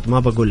متوسط، ما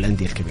بقول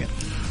الأندية الكبيرة؟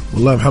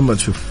 والله محمد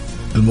شوف،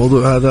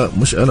 الموضوع هذا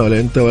مش أنا ولا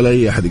أنت ولا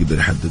أي أحد يقدر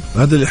يحدد،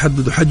 هذا اللي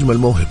يحدده حجم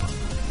الموهبة.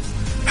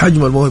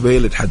 حجم الموهبة هي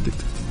اللي تحدد.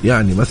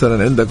 يعني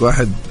مثلا عندك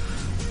واحد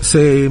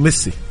سي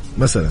ميسي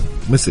مثلا،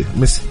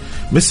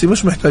 ميسي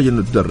مش محتاج إنه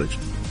يتدرج،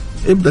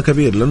 يبدأ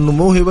كبير لأنه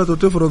موهبته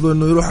تفرض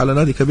إنه يروح على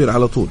نادي كبير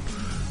على طول.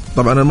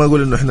 طبعا أنا ما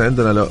أقول إنه إحنا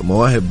عندنا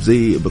مواهب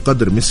زي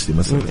بقدر ميسي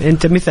مثلا،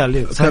 أنت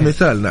مثال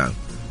كمثال نعم.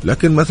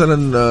 لكن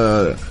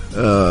مثلا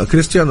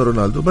كريستيانو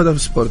رونالدو بدأ في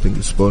سبورتنج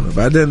لشبونة،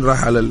 بعدين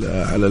راح على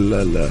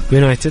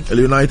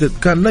اليونايتد،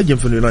 كان نجم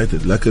في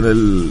اليونايتد،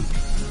 لكن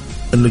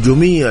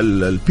النجومية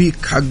البيك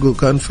حقه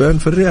كان فين؟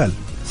 في الريال.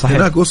 صحيح.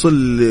 هناك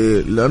وصل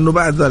لأنه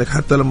بعد ذلك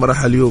حتى لما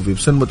راح اليوفي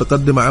بسن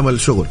متقدمة عمل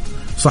شغل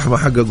صح، ما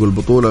حققوا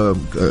البطولة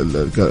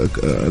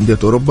أندية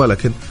أوروبا،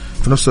 لكن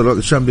في نفس الوقت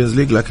الشامبيونز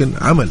ليج، لكن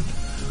عمل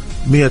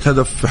 100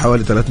 هدف في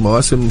حوالي 3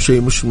 مواسم،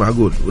 شيء مش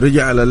معقول.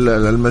 ورجع على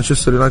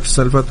المانشستر يونايتد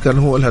السنة اللي فاتت كان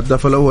هو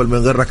الهداف الأول من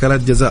غير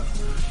ركلات جزاء،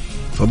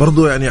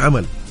 فبرضه يعني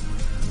عمل.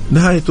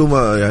 نهايته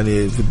ما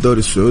يعني في الدوري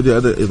السعودي،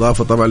 هذا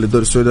إضافة طبعا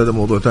للدوري السعودي، هذا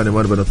موضوع تاني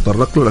ما نبغى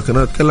نتطرق له، لكن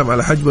أنا أتكلم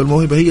على حجم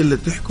الموهبة هي اللي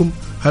تحكم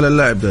هل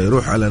اللاعب ده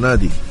يروح على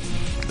نادي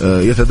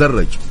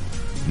يتدرج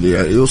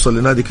ليوصل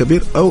لنادي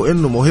كبير، أو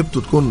إنه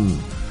موهبته تكون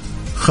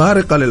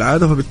خارقة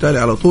للعادة فبالتالي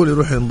على طول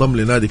يروح ينضم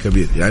لنادي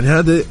كبير. يعني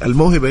هذا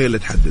الموهبة هي اللي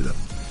تحددها.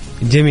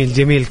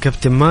 جميل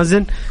كابتن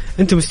مازن.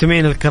 انتم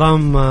مستمعين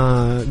الكرام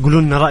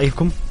قولوا لنا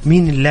رأيكم،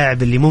 مين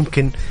اللاعب اللي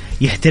ممكن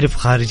يحترف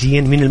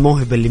خارجيا، مين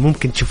الموهبة اللي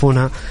ممكن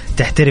تشوفونها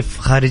تحترف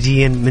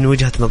خارجيا من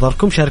وجهة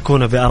نظركم؟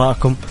 شاركونا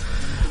بآرائكم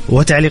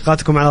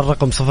وتعليقاتكم على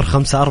الرقم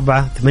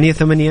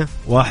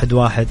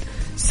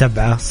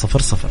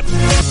 0548811700.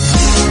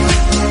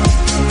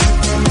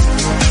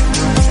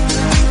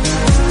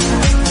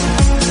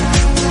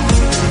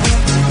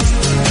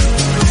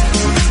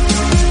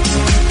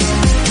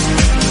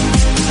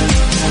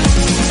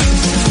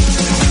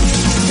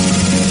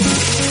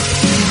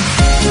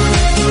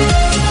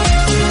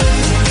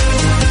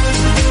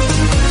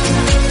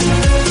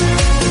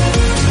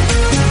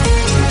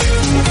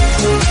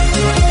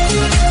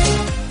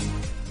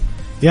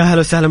 يا هلا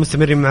وسهلا،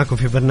 مستمرين معكم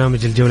في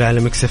برنامج الجولة على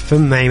ميكس اف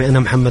ام. معي أنا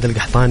محمد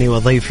القحطاني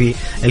وضيفي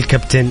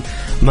الكابتن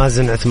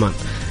مازن عثمان.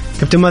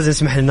 كابتن مازن،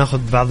 اسمح لي ناخذ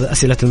بعض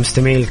أسئلة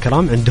المستمعين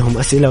الكرام، عندهم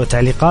أسئلة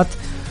وتعليقات.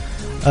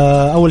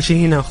 أول شيء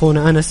هنا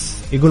أخونا أنس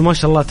يقول ما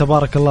شاء الله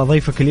تبارك الله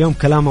ضيفك اليوم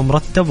كلامه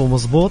مرتب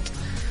ومضبوط.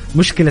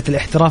 مشكلة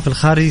الاحتراف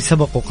الخارجي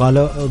سبق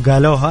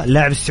قالوها،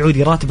 اللاعب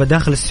السعودي راتبه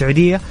داخل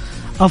السعودية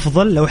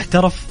أفضل لو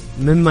احترف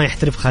مما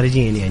يحترف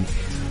خارجيا يعني،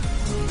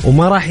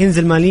 وما راح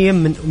ينزل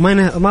ماليا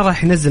ما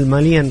راح ينزل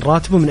ماليا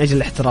راتبه من أجل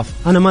الاحتراف.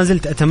 أنا ما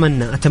زلت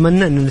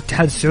أتمنى أن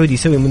الاتحاد السعودي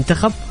يسوي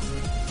منتخب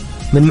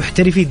من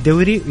محترفي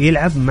الدوري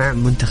ويلعب مع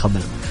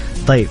منتخبنا.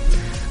 طيب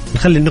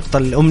نخلي النقطة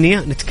الأمنية،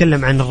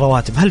 نتكلم عن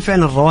الرواتب. هل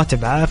فعلا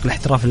الرواتب عائق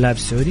لاحتراف اللاعب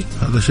السعودي؟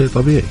 هذا شيء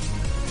طبيعي.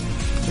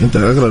 انت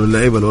اغلب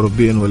اللعيبه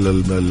الاوروبيين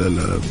ولا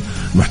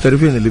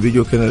المحترفين اللي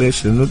بيجوا كنا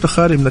ليش؟ لانه انت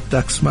خارج من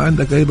التاكس، ما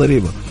عندك اي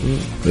ضريبه.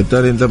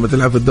 بالتالي انت لما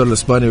تلعب في الدوري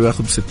الاسباني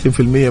وياخذ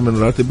 60% من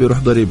راتب بيروح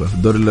ضريبه.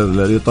 الدوري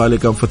الايطالي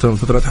كان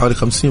فترات حوالي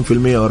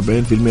 50% او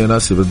 40%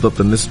 ناسي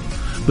بالضبط النسبه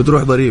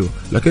بتروح ضريبه،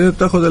 لكن انت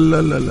تاخذ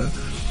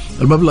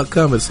المبلغ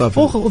كامل صافي.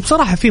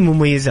 وبصراحه في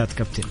مميزات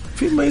كابتن،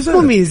 في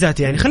مميزات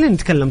يعني. خلينا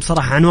نتكلم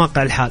صراحه عن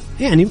واقع الحال.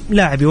 يعني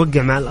لاعب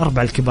يوقع مع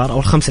الأربعة الكبار أو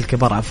الخمسة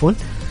الكبار عفوا،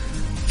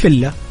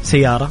 فيلا،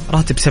 سيارة،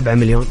 راتب 7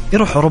 مليون،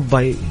 يروح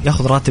أوروبا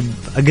يأخذ راتب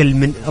أقل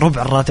من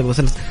ربع الراتب أو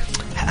ثلث.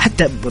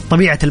 حتى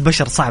طبيعة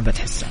البشر صعبة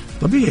تحسها.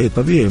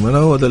 طبيعي ما أنا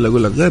هو ده اللي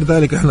أقول لك. غير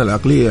ذلك إحنا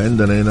العقلية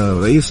عندنا هنا،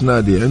 رئيس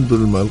نادي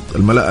عنده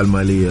الملاءة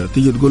المالية،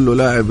 تيجي تقول له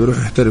لاعب يروح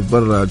يحترف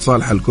برا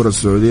صالح الكرة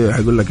السعودية،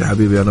 حيقول لك يا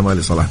حبيبي أنا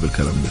مالي صلاح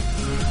بالكلام ده.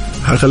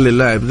 هخلي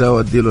اللاعب ده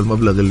واديله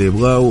المبلغ اللي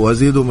يبغاه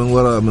وازيده من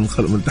وراء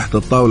من تحت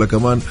الطاولة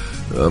كمان.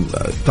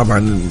 طبعا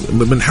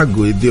من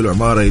حقه يديله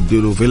عمارة،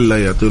 يديله فيلا،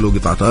 يعطيله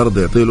قطعة أرض،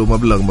 يعطيله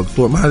مبلغ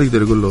مقطوع، ما حد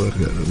يقدر يقول له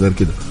غير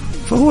كده.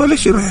 فهو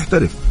ليش يروح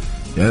يحترف؟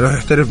 يعني يروح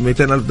يحترف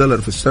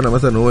 $200,000 في السنة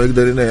مثلا، هو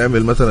يقدر هنا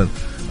يعمل مثلا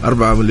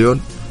 4 مليون،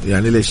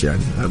 يعني ليش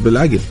يعني؟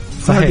 بالعقل.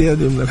 هذه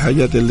من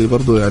الحاجات اللي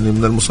برضو يعني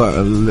من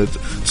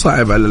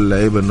صعب على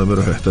اللعيبة انهم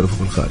يروحوا يحترفوا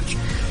في الخارج.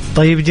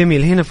 طيب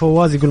جميل. هنا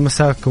فواز يقول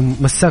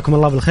مساكم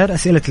الله بالخير.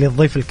 أسئلة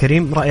للضيف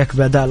الكريم، رأيك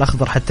بأداء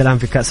الأخضر حتى الآن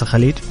في كأس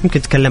الخليج؟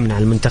 ممكن تكلمنا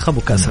عن المنتخب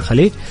وكأس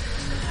الخليج.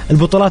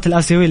 البطولات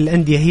الآسيوية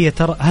للأندية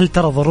هل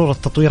ترى ضرورة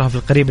تطويرها في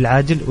القريب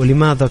العاجل؟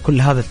 ولماذا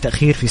كل هذا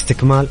التأخير في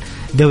استكمال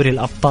دوري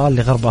الأبطال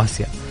لغرب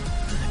آسيا؟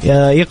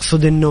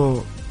 يقصد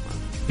أنه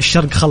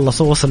الشرق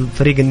خلصوا، وصل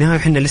فريق النهائي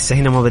وحنا لسه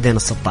هنا ما بدينا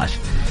 16.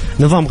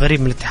 نظام غريب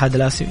من الاتحاد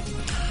الآسيوي.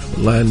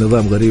 والله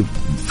النظام غريب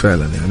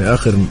فعلا. يعني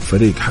آخر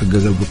فريق حقق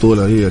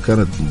البطولة هي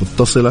كانت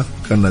متصلة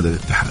كان نادي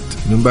الاتحاد.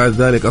 من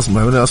بعد ذلك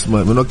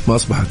من وقت ما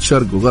أصبحت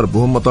شرق وغرب،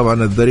 وهم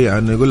طبعا الذريعة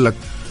أنه يقول لك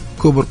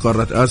كبر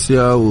قارة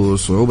آسيا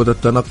وصعوبة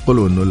التنقل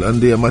وأنه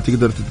الأندية ما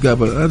تقدر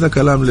تتقابل. هذا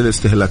كلام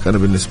للاستهلاك أنا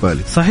بالنسبة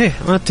لي. صحيح.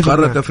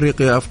 قارة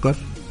أفريقيا أفقر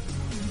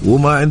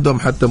وما عندهم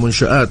حتى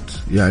منشآت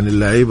يعني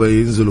اللعيبة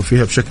ينزلوا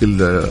فيها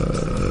بشكل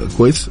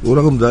كويس،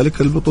 ورغم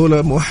ذلك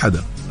البطولة موحدة.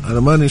 أنا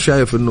ماني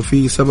شايف إنه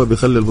في سبب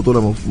يخلي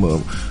البطولة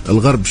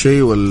الغرب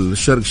شيء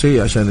والشرق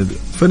شيء عشان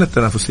فين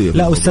التنافسية.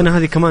 لا، والسنة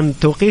هذه كمان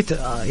توقيت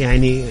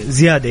يعني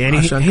زيادة،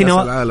 يعني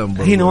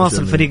هنا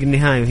واصل فريق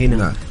النهائي وهنا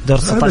نعم. دور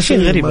 16. شيء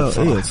غريب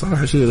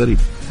صراحة شيء غريب.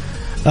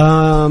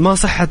 ما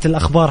صحة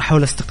الأخبار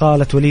حول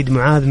استقالة وليد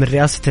معاذ من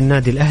رئاسة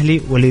النادي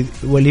الأهلي؟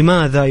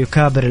 ولماذا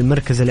يكابر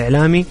المركز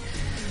الإعلامي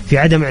في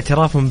عدم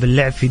اعترافهم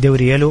باللعب في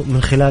دوري يلو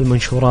من خلال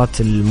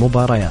منشورات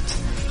المباريات؟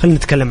 خلينا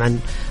نتكلم عن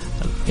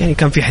يعني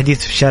كان في حديث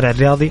في الشارع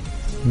الرياضي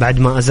بعد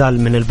ما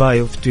أزال من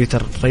البايو في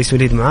تويتر رئيس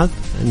وليد معاذ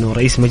أنه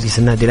رئيس مجلس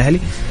النادي الأهلي،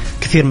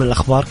 كثير من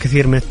الأخبار،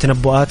 كثير من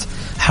التنبؤات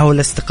حول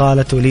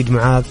استقالة وليد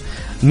معاذ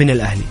من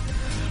الأهلي.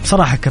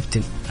 بصراحة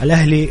كابتن،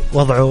 الأهلي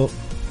وضعه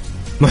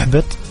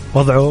محبط،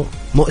 وضعه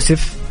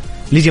مؤسف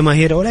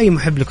لجماهيره ولا أي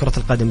محب لكرة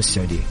القدم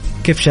السعودية.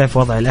 كيف شايف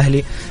وضع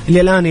الأهلي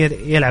اللي الآن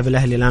يلعب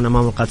الأهلي الآن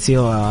أمام القادسية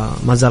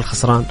وما زال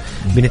خسران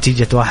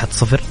بنتيجة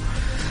 1-0؟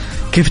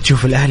 كيف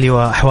تشوف الأهلي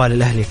وأحوال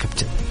الأهلي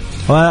كابتن؟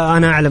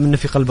 وأنا أعلم أنه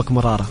في قلبك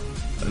مرارة.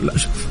 لا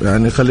شوف،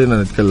 يعني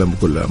خلينا نتكلم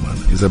بكل أمانة.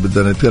 إذا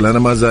بدنا نتكلم، أنا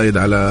ما زايد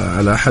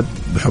على أحد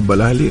بحب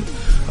الأهلي.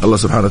 الله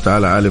سبحانه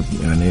وتعالى عالم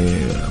يعني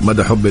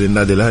مدى حبي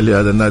للنادي الأهلي.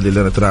 هذا النادي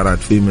اللي أنا ترعرعت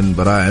فيه من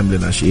براعم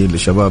لناشئين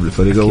لشباب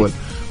لفريق أول،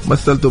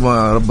 مثلته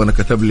ما ربنا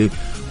كتب لي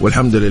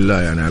والحمد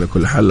لله يعني على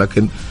كل حال.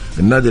 لكن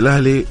النادي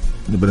الأهلي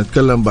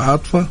بنتكلم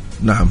بعاطفة،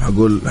 نعم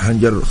هقول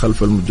حنجر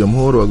خلف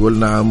الجمهور وأقول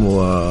نعم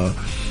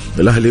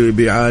والأهلي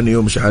بيعاني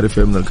ومش عارف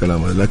ايه من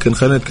الكلام هذا. لكن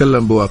خلينا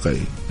نتكلم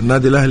بواقعي.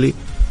 النادي الأهلي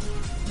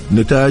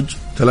نتاج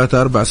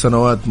 3-4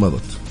 سنوات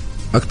مضت،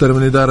 أكثر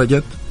من إدارة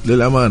جت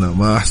للأمانة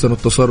ما أحسنوا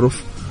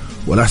التصرف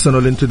ولا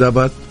أحسنوا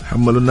الانتدابات،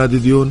 حملوا النادي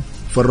ديون،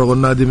 فرغوا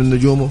النادي من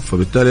نجومه،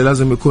 فبالتالي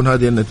لازم يكون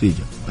هذه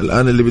النتيجة.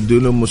 الآن اللي بده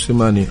يلوم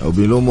موسيماني أو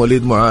بيلوم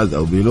وليد معاذ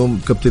أو بيلوم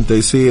كابتن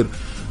تيسير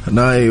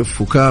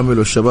نايف وكامل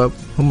والشباب،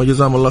 هم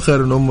جزاهم الله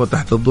خير إنهم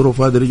تحت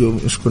الظروف هذه رجعوا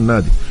يشكوا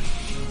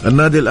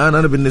النادي الآن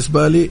أنا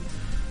بالنسبة لي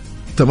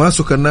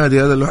تماسك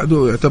النادي هذا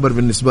لوحده يعتبر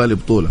بالنسبة لي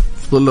بطولة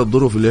في ظل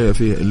الظروف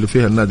اللي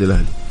فيها النادي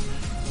الأهلي.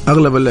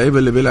 أغلب اللعيبة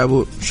اللي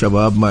بيلعبوا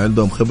شباب ما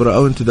عندهم خبرة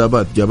أو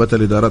انتدابات جابتها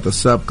الإدارات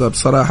السابقة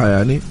بصراحة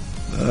يعني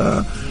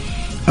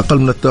أقل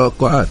من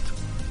التوقعات.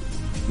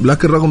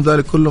 لكن رغم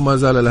ذلك كله ما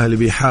زال الأهلي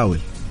بيحاول،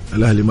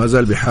 الأهلي ما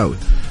زال بيحاول.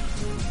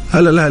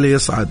 هل الأهلي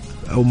يصعد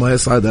أو ما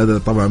يصعد هذا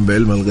طبعا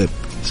بعلم الغيب.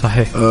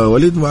 صحيح.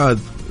 وليد معاذ،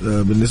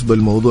 بالنسبة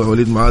للموضوع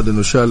وليد معاذ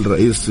إنه شال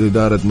رئيس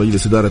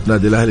مجلس إدارة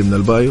نادي الأهلي من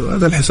البايو،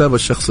 هذا الحساب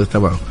الشخصي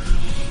تبعه،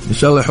 إن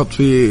شاء الله يحط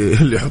فيه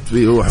اللي يحط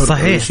فيه هو حر.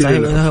 صحيح.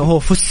 هو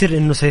فسر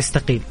إنه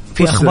سيستقيل،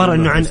 في أخبار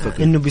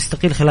إنه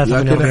بيستقيل خلال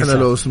 48 ساعة. لكن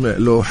إحنا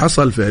لو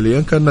حصل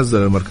فعليا كان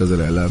نزل المركز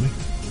الإعلامي،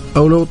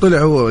 أو لو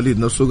طلع هو وليد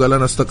نفسه قال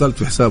أنا استقلت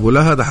في حسابه،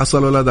 لا هذا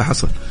حصل ولا هذا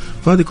حصل.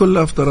 فهذه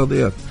كلها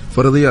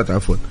فرضيات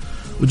عفوا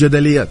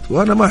وجدليات،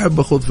 وأنا ما أحب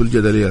أخوض في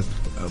الجدليات.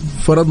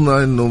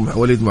 فرضنا إنه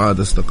وليد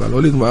معاذ استقال،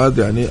 وليد معاذ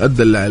يعني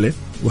أدى اللي عليه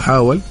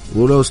وحاول،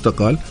 ولو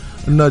استقال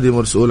النادي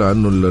مسؤول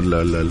عنه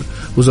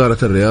وزارة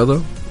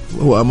الرياضة،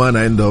 هو أمانة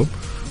عندهم،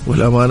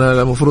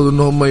 والأمانة المفروض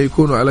إنهم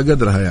يكونوا على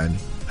قدرها. يعني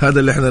هذا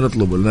اللي إحنا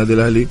نطلبه. النادي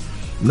الأهلي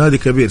نادي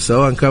كبير،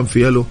 سواء كان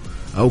في يلو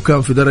أو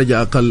كان في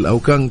درجة أقل أو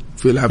كان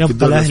في يلعب في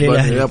الدوري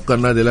الإسباني، يبقى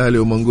النادي الأهلي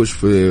ومنقوش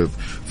في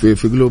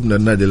قلوبنا.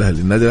 النادي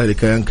الأهلي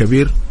كيان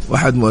كبير،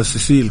 واحد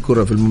مؤسسي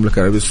الكرة في المملكة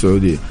العربية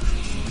السعودية،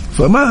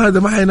 فما هذا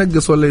ما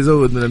حينقص ولا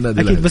يزود من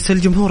النادي الأهلي. بس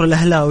الجمهور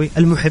الأهلاوي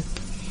المحب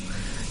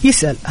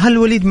يسأل هل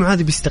وليد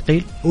معاذ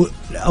بيستقيل،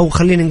 أو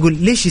خلينا نقول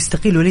ليش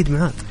يستقيل وليد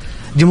معاذ؟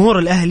 جمهور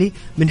الأهلي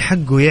من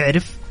حقه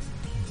يعرف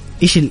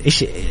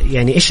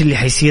إيش اللي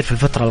حيصير في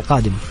الفترة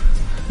القادمة.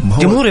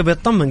 جمهور يبغى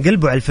يطمن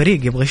قلبه على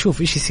الفريق، يبغى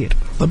يشوف إيش يصير.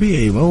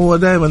 طبيعي، ما هو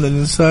دائما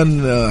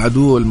الإنسان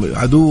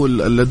عدو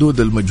اللدود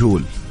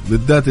المجهول،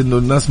 بالذات إنه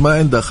الناس ما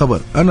عندها خبر.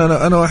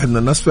 أنا واحد من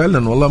الناس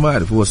فعلا والله ما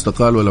أعرف هو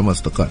استقال ولا ما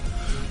استقال،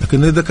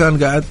 لكن إذا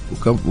كان قاعد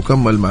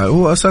وكمل معه،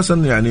 هو أساسا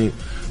يعني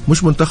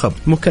مش منتخب،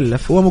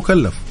 مكلف، هو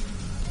مكلف.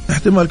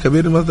 احتمال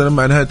كبير مثلا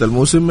مع نهاية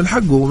الموسم من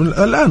حقه،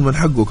 الآن من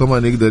حقه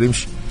كمان يقدر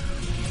يمشي.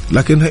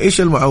 لكن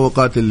ايش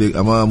المعوقات اللي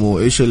امامه؟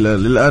 ايش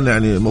الان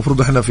يعني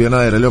المفروض احنا في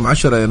يناير، اليوم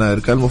 10 يناير،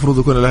 كان المفروض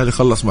يكون الاهلي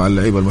خلص مع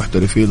اللعيبه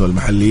المحترفين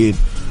والمحليين.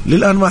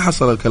 للان ما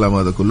حصل الكلام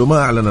هذا كله، ما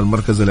اعلن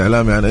المركز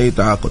الاعلامي عن اي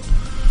تعاقد.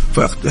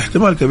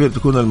 فاحتمال كبير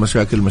تكون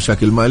المشاكل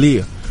مشاكل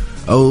ماليه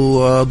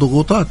او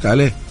ضغوطات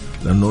عليه،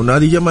 لانه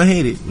نادي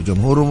جماهيري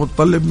وجمهوره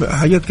متطلب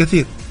حاجات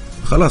كثير.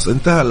 خلاص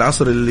انتهى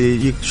العصر اللي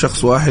يجيك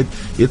شخص واحد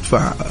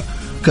يدفع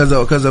كذا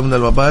وكذا من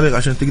المبالغ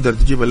عشان تقدر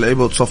تجيب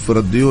اللعيبه وتصفر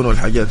الديون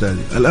والحاجات هذه.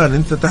 الان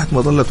انت تحت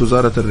مظله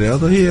وزاره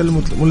الرياضه، هي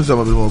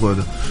الملزمه بالموضوع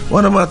ده.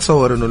 وانا ما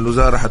اتصور انه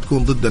الوزاره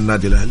حتكون ضد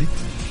النادي الاهلي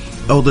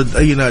او ضد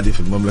اي نادي في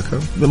المملكه،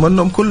 بما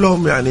انهم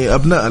كلهم يعني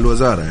ابناء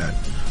الوزاره. يعني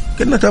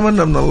كنا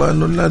نتمنى من الله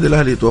انه النادي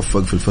الاهلي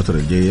يتوفق في الفتره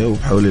الجايه،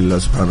 وبحول الله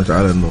سبحانه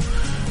وتعالى انه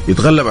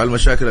يتغلب على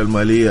المشاكل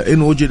الماليه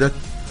ان وجدت،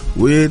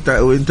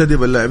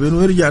 وينتدب اللاعبين،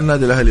 ويرجع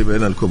النادي الاهلي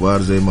بين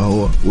الكبار زي ما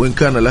هو، وان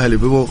كان الاهلي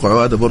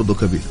بموقعه هذا برضه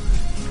كبير.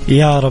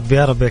 يا رب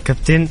يا رب يا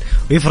كابتن،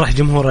 ويفرح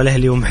جمهور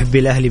الأهلي ومحبي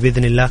الأهلي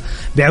بإذن الله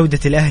بعودة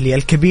الأهلي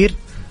الكبير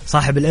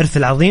صاحب الإرث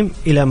العظيم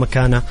إلى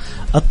مكانه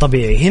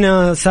الطبيعي.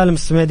 هنا سالم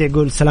السميدي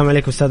يقول السلام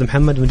عليكم أستاذ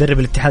محمد، مدرب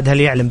الاتحاد هل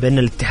يعلم بأن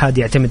الاتحاد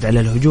يعتمد على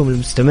الهجوم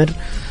المستمر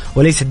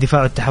وليس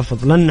الدفاع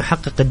والتحفظ لن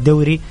نحقق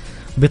الدوري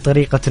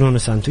بطريقة نونو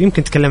سانتو؟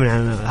 يمكن تكلمنا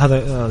عن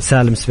هذا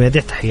سالم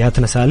السميدي،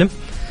 تحياتنا سالم.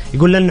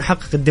 يقول لن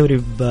نحقق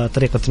الدوري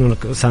بطريقة نونو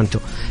سانتو.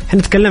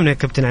 احنا تكلمنا يا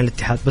كابتن عن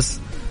الاتحاد، بس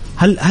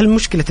هل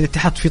مشكلة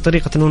الاتحاد في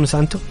طريقة نونو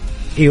سانتو؟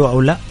 ايوه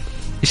او لا؟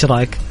 ايش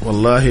رايك؟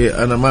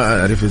 والله انا ما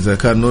اعرف اذا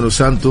كان نونو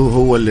سانتو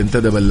هو اللي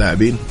انتدب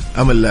اللاعبين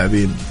ام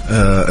اللاعبين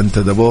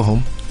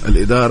انتدبوهم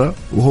الاداره،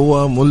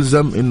 وهو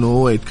ملزم انه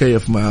هو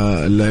يتكيف مع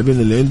اللاعبين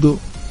اللي عنده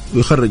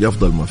ويخرج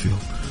افضل ما فيهم.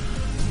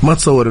 ما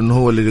تصور انه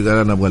هو اللي قال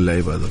انا ابغى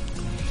اللعيب هذا.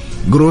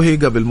 قروهي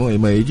قبل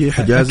ما يجي،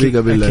 حجازي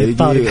قبل لا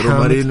يجي،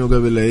 رومارينو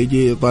قبل لا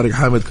يجي، طارق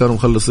حامد كانوا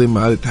مخلصين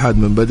مع الاتحاد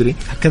من بدري،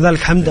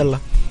 كذلك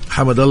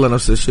حمد الله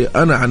نفس الشيء.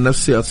 أنا عن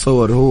نفسي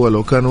أتصور هو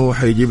لو كان هو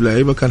حيجيب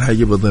لعيبة كان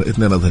حيجيب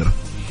 2 أظهرة.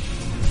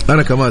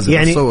 أنا كمازن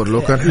يعني أتصور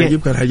لو كان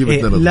حيجيب كان حيجيب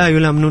 2 أظهرة. لا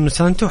يلام نونو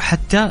سانتو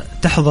حتى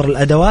تحضر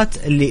الأدوات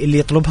اللي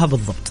يطلبها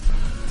بالضبط.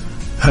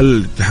 هل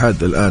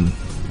الاتحاد الآن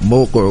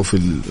موقعه في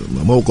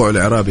موقعه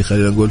الإعرابي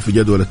خلينا نقول في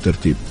جدول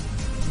الترتيب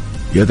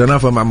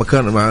يتنافى مع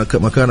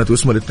مكانة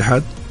واسم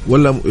الاتحاد،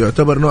 ولا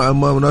يعتبر نوعا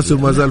ما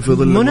مناسب ما زال في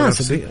ظل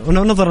مناسب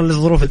ونظرا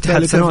لظروف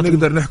الاتحاد؟ كيف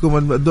نقدر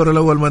نحكم الدور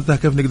الأول ما انتهى؟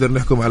 كيف نقدر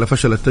نحكم على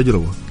فشل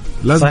التجربة؟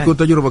 لازم تكون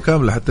تجربة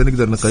كاملة حتى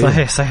نقدر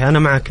نقيم. صحيح أنا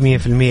معك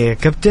 100% يا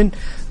كابتن.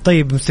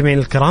 طيب مستمعين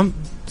الكرام،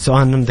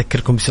 سؤالنا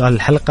نذكركم بسؤال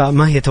الحلقة،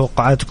 ما هي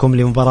توقعاتكم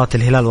لمباراة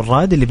الهلال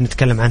والرائد اللي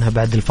بنتكلم عنها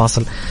بعد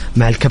الفاصل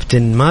مع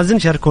الكابتن مازن؟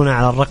 شاركونا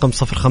على الرقم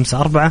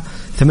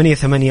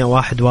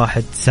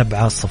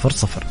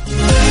 0548811700.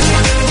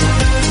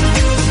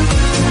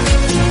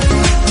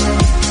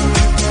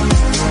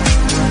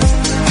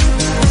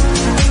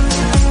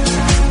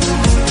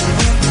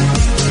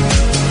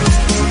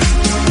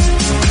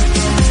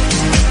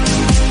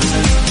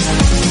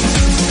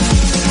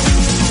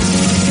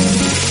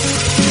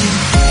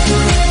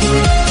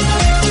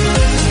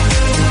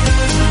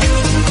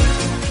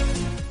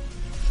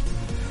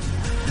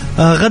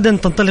 غدا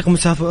تنطلق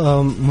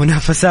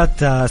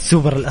منافسات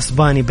السوبر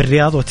الأسباني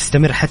بالرياض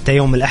وتستمر حتى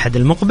يوم الأحد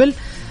المقبل.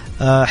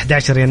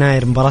 11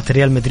 يناير مباراة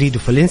ريال مدريد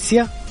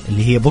وفالنسيا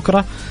اللي هي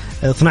بكرة.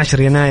 12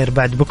 يناير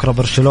بعد بكرة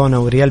برشلونة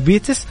وريال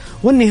بيتس.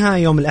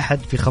 والنهاية يوم الأحد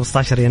في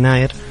 15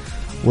 يناير.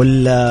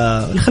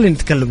 خلينا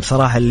نتكلم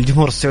بصراحة،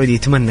 الجمهور السعودي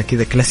يتمنى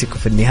كذا كلاسيكو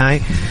في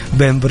النهاية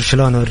بين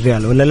برشلونة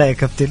والريال، ولا لا يا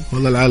كابتن؟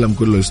 والله العالم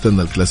كله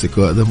يستنى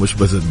الكلاسيكو هذا، مش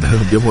بس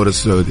الجمهور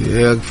السعودي.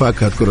 هي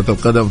فاكهة كرة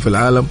القدم في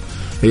العالم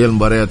هي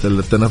المباريات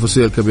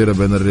التنافسية الكبيرة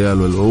بين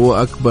الريال وهو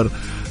أكبر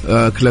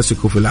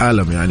كلاسيكو في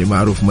العالم، يعني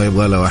معروف ما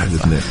يبغى له واحد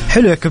اثنين.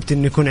 حلو يا كابتن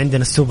إنه يكون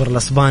عندنا السوبر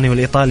الإسباني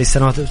والإيطالي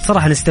السنوات،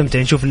 بصراحة نستمتع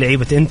نشوف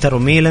لعيبة إنتر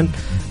وميلان،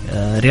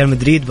 ريال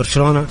مدريد،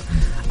 برشلونة،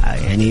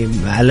 يعني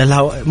على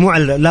الهواء مو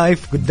على لايف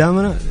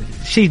قدامنا.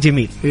 شيء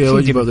جميل. هي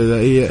وجبة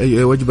غذائية،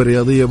 هي وجبة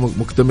رياضية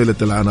مكتملة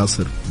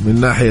العناصر، من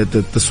ناحية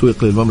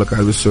التسويق للمملكة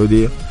العربية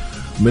السعودية،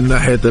 من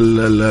ناحية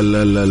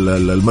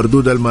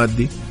المردود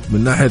المادي،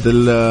 من ناحية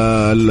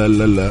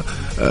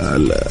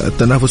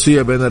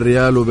التنافسية بين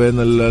الريال وبين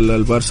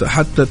البارسا،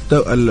 حتى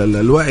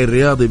الوعي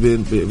الرياضي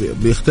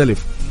بيختلف،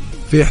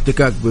 في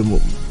احتكاك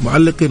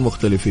بمعلقين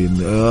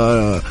مختلفين،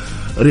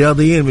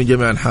 رياضيين من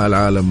جميع أنحاء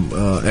العالم،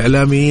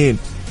 إعلاميين.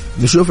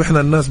 نشوف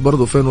إحنا الناس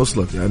برضو فين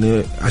وصلت،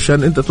 يعني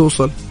عشان أنت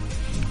توصل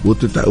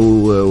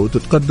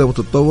وتتقدم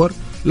وتتطور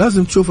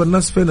لازم تشوف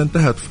الناس فين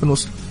انتهت فين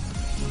وصلت.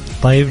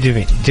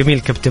 طيب جميل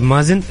كابتن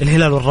مازن.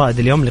 الهلال والرائد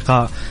اليوم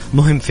لقاء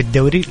مهم في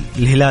الدوري،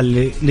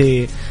 الهلال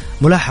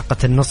لملاحقة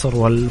النصر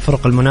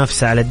والفرق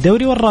المنافسة على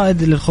الدوري،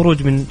 والرائد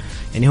للخروج من،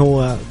 يعني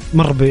هو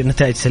مر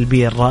بنتائج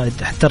سلبية الرائد،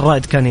 حتى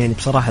الرائد كان يعني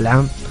بصراحة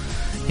العام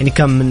يعني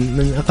كان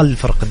من أقل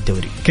فرق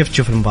الدوري. كيف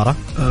تشوف المباراة؟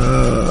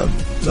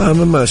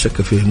 ما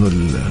شك فيه إنه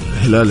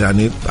الهلال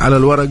يعني على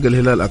الورق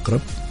الهلال أقرب.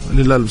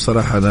 الهلال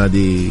بصراحة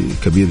نادي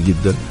كبير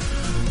جدا،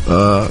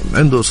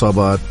 عنده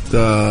إصابات،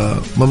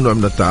 ممنوع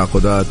من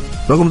التعاقدات،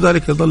 رغم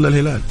ذلك يظل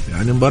الهلال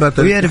يعني مباراة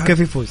ويعرف كيف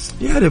يفوز،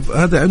 يعرف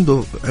هذا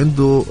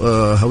عنده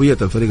هوية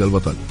الفريق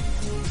البطل.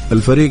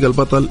 الفريق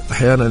البطل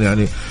أحيانا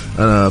يعني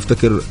أنا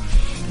أفتكر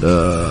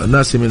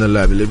ناسي من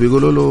اللاعب اللي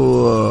بيقولوا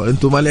له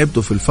أنتوا ما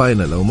لعبتوا في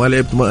الفاينل أو ما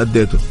لعبتوا ما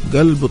أديتوا،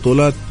 قال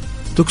البطولات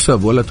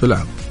تكسب ولا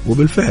تلعب.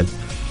 وبالفعل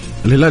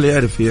الهلال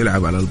يعرف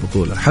يلعب على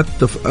البطولة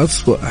حتى في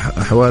أسوأ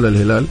أحوال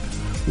الهلال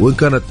وإن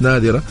كانت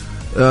نادرة.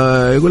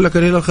 يقول لك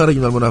الهلال خارج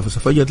من المنافسة،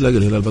 فجأة تلاقي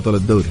الهلال بطل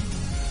الدوري.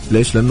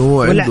 ليش؟ لأنه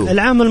هو عنده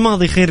العام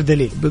الماضي خير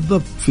دليل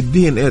بالضبط في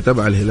الدين ايه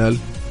تبع الهلال.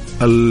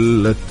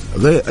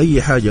 غير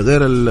أي حاجة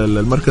غير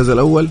المركز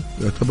الأول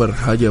يعتبر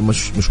حاجة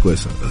مش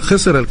كويسة.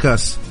 خسر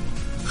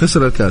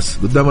الكاس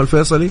قدام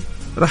الفيصلي،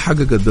 راح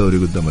حقق الدوري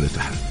قدام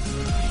الاتحاد.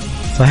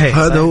 صحيح.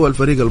 هذا هو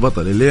الفريق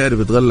البطل اللي يعرف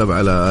يتغلب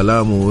على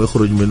آلامه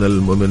ويخرج من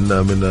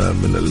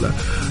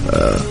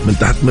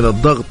تحت من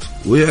الضغط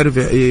ويعرف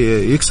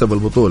يكسب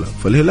البطولة.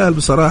 فالهلال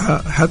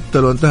بصراحة حتى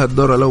لو انتهى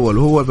الدور الأول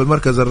وهو في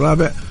المركز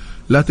الرابع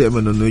لا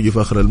تأمن أنه يجي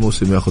في آخر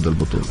الموسم يأخذ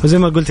البطولة. وزي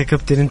ما قلت يا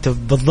كابتن أنت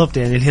بالضبط،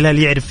 يعني الهلال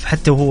يعرف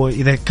حتى وهو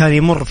إذا كان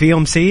يمر في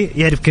يوم سيء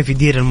يعرف كيف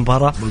يدير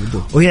المباراة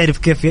بالضبط. ويعرف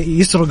كيف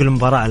يسرق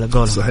المباراة على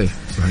قوله. صحيح.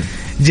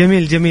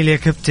 جميل يا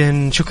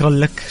كابتن، شكرا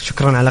لك،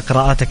 شكرا على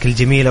قراءاتك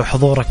الجميلة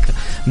وحضورك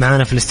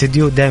معنا في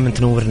الاستديو. دائما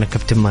تنورنا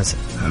كابتن مازن.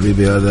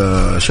 حبيبي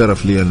هذا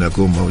شرف لي أن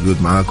أكون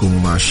موجود معاكم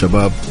ومع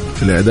الشباب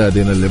في الإعداد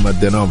هنا اللي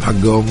مديناهم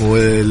حقهم.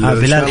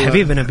 بلال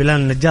حبيبنا،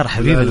 بلال النجار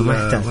حبيبنا،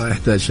 ما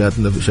يحتاج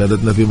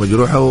شهادتنا في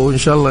مجروحة، وإن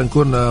شاء الله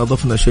نكون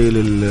أضفنا شيء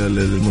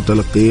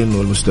للمتلقين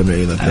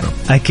والمستمعين الكرام.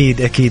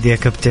 أكيد يا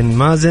كابتن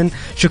مازن.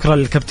 شكرا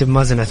للكابتن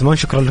مازن عثمان،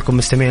 شكرا لكم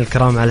مستمعين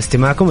الكرام على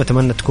استماعكم،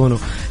 أتمنى تكونوا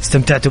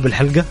استمتعتوا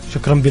بالحلقة.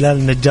 شكرا بلال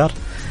النجار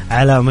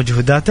على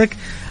مجهوداتك.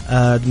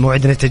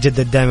 موعدنا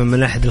يتجدد دائما من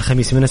الأحد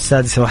الخميس من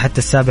 6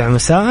 وحتى 7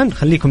 مساء.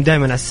 خليكم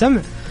دائما على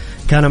السمع.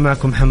 كان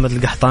معكم محمد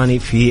القحطاني،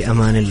 في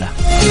أمان الله.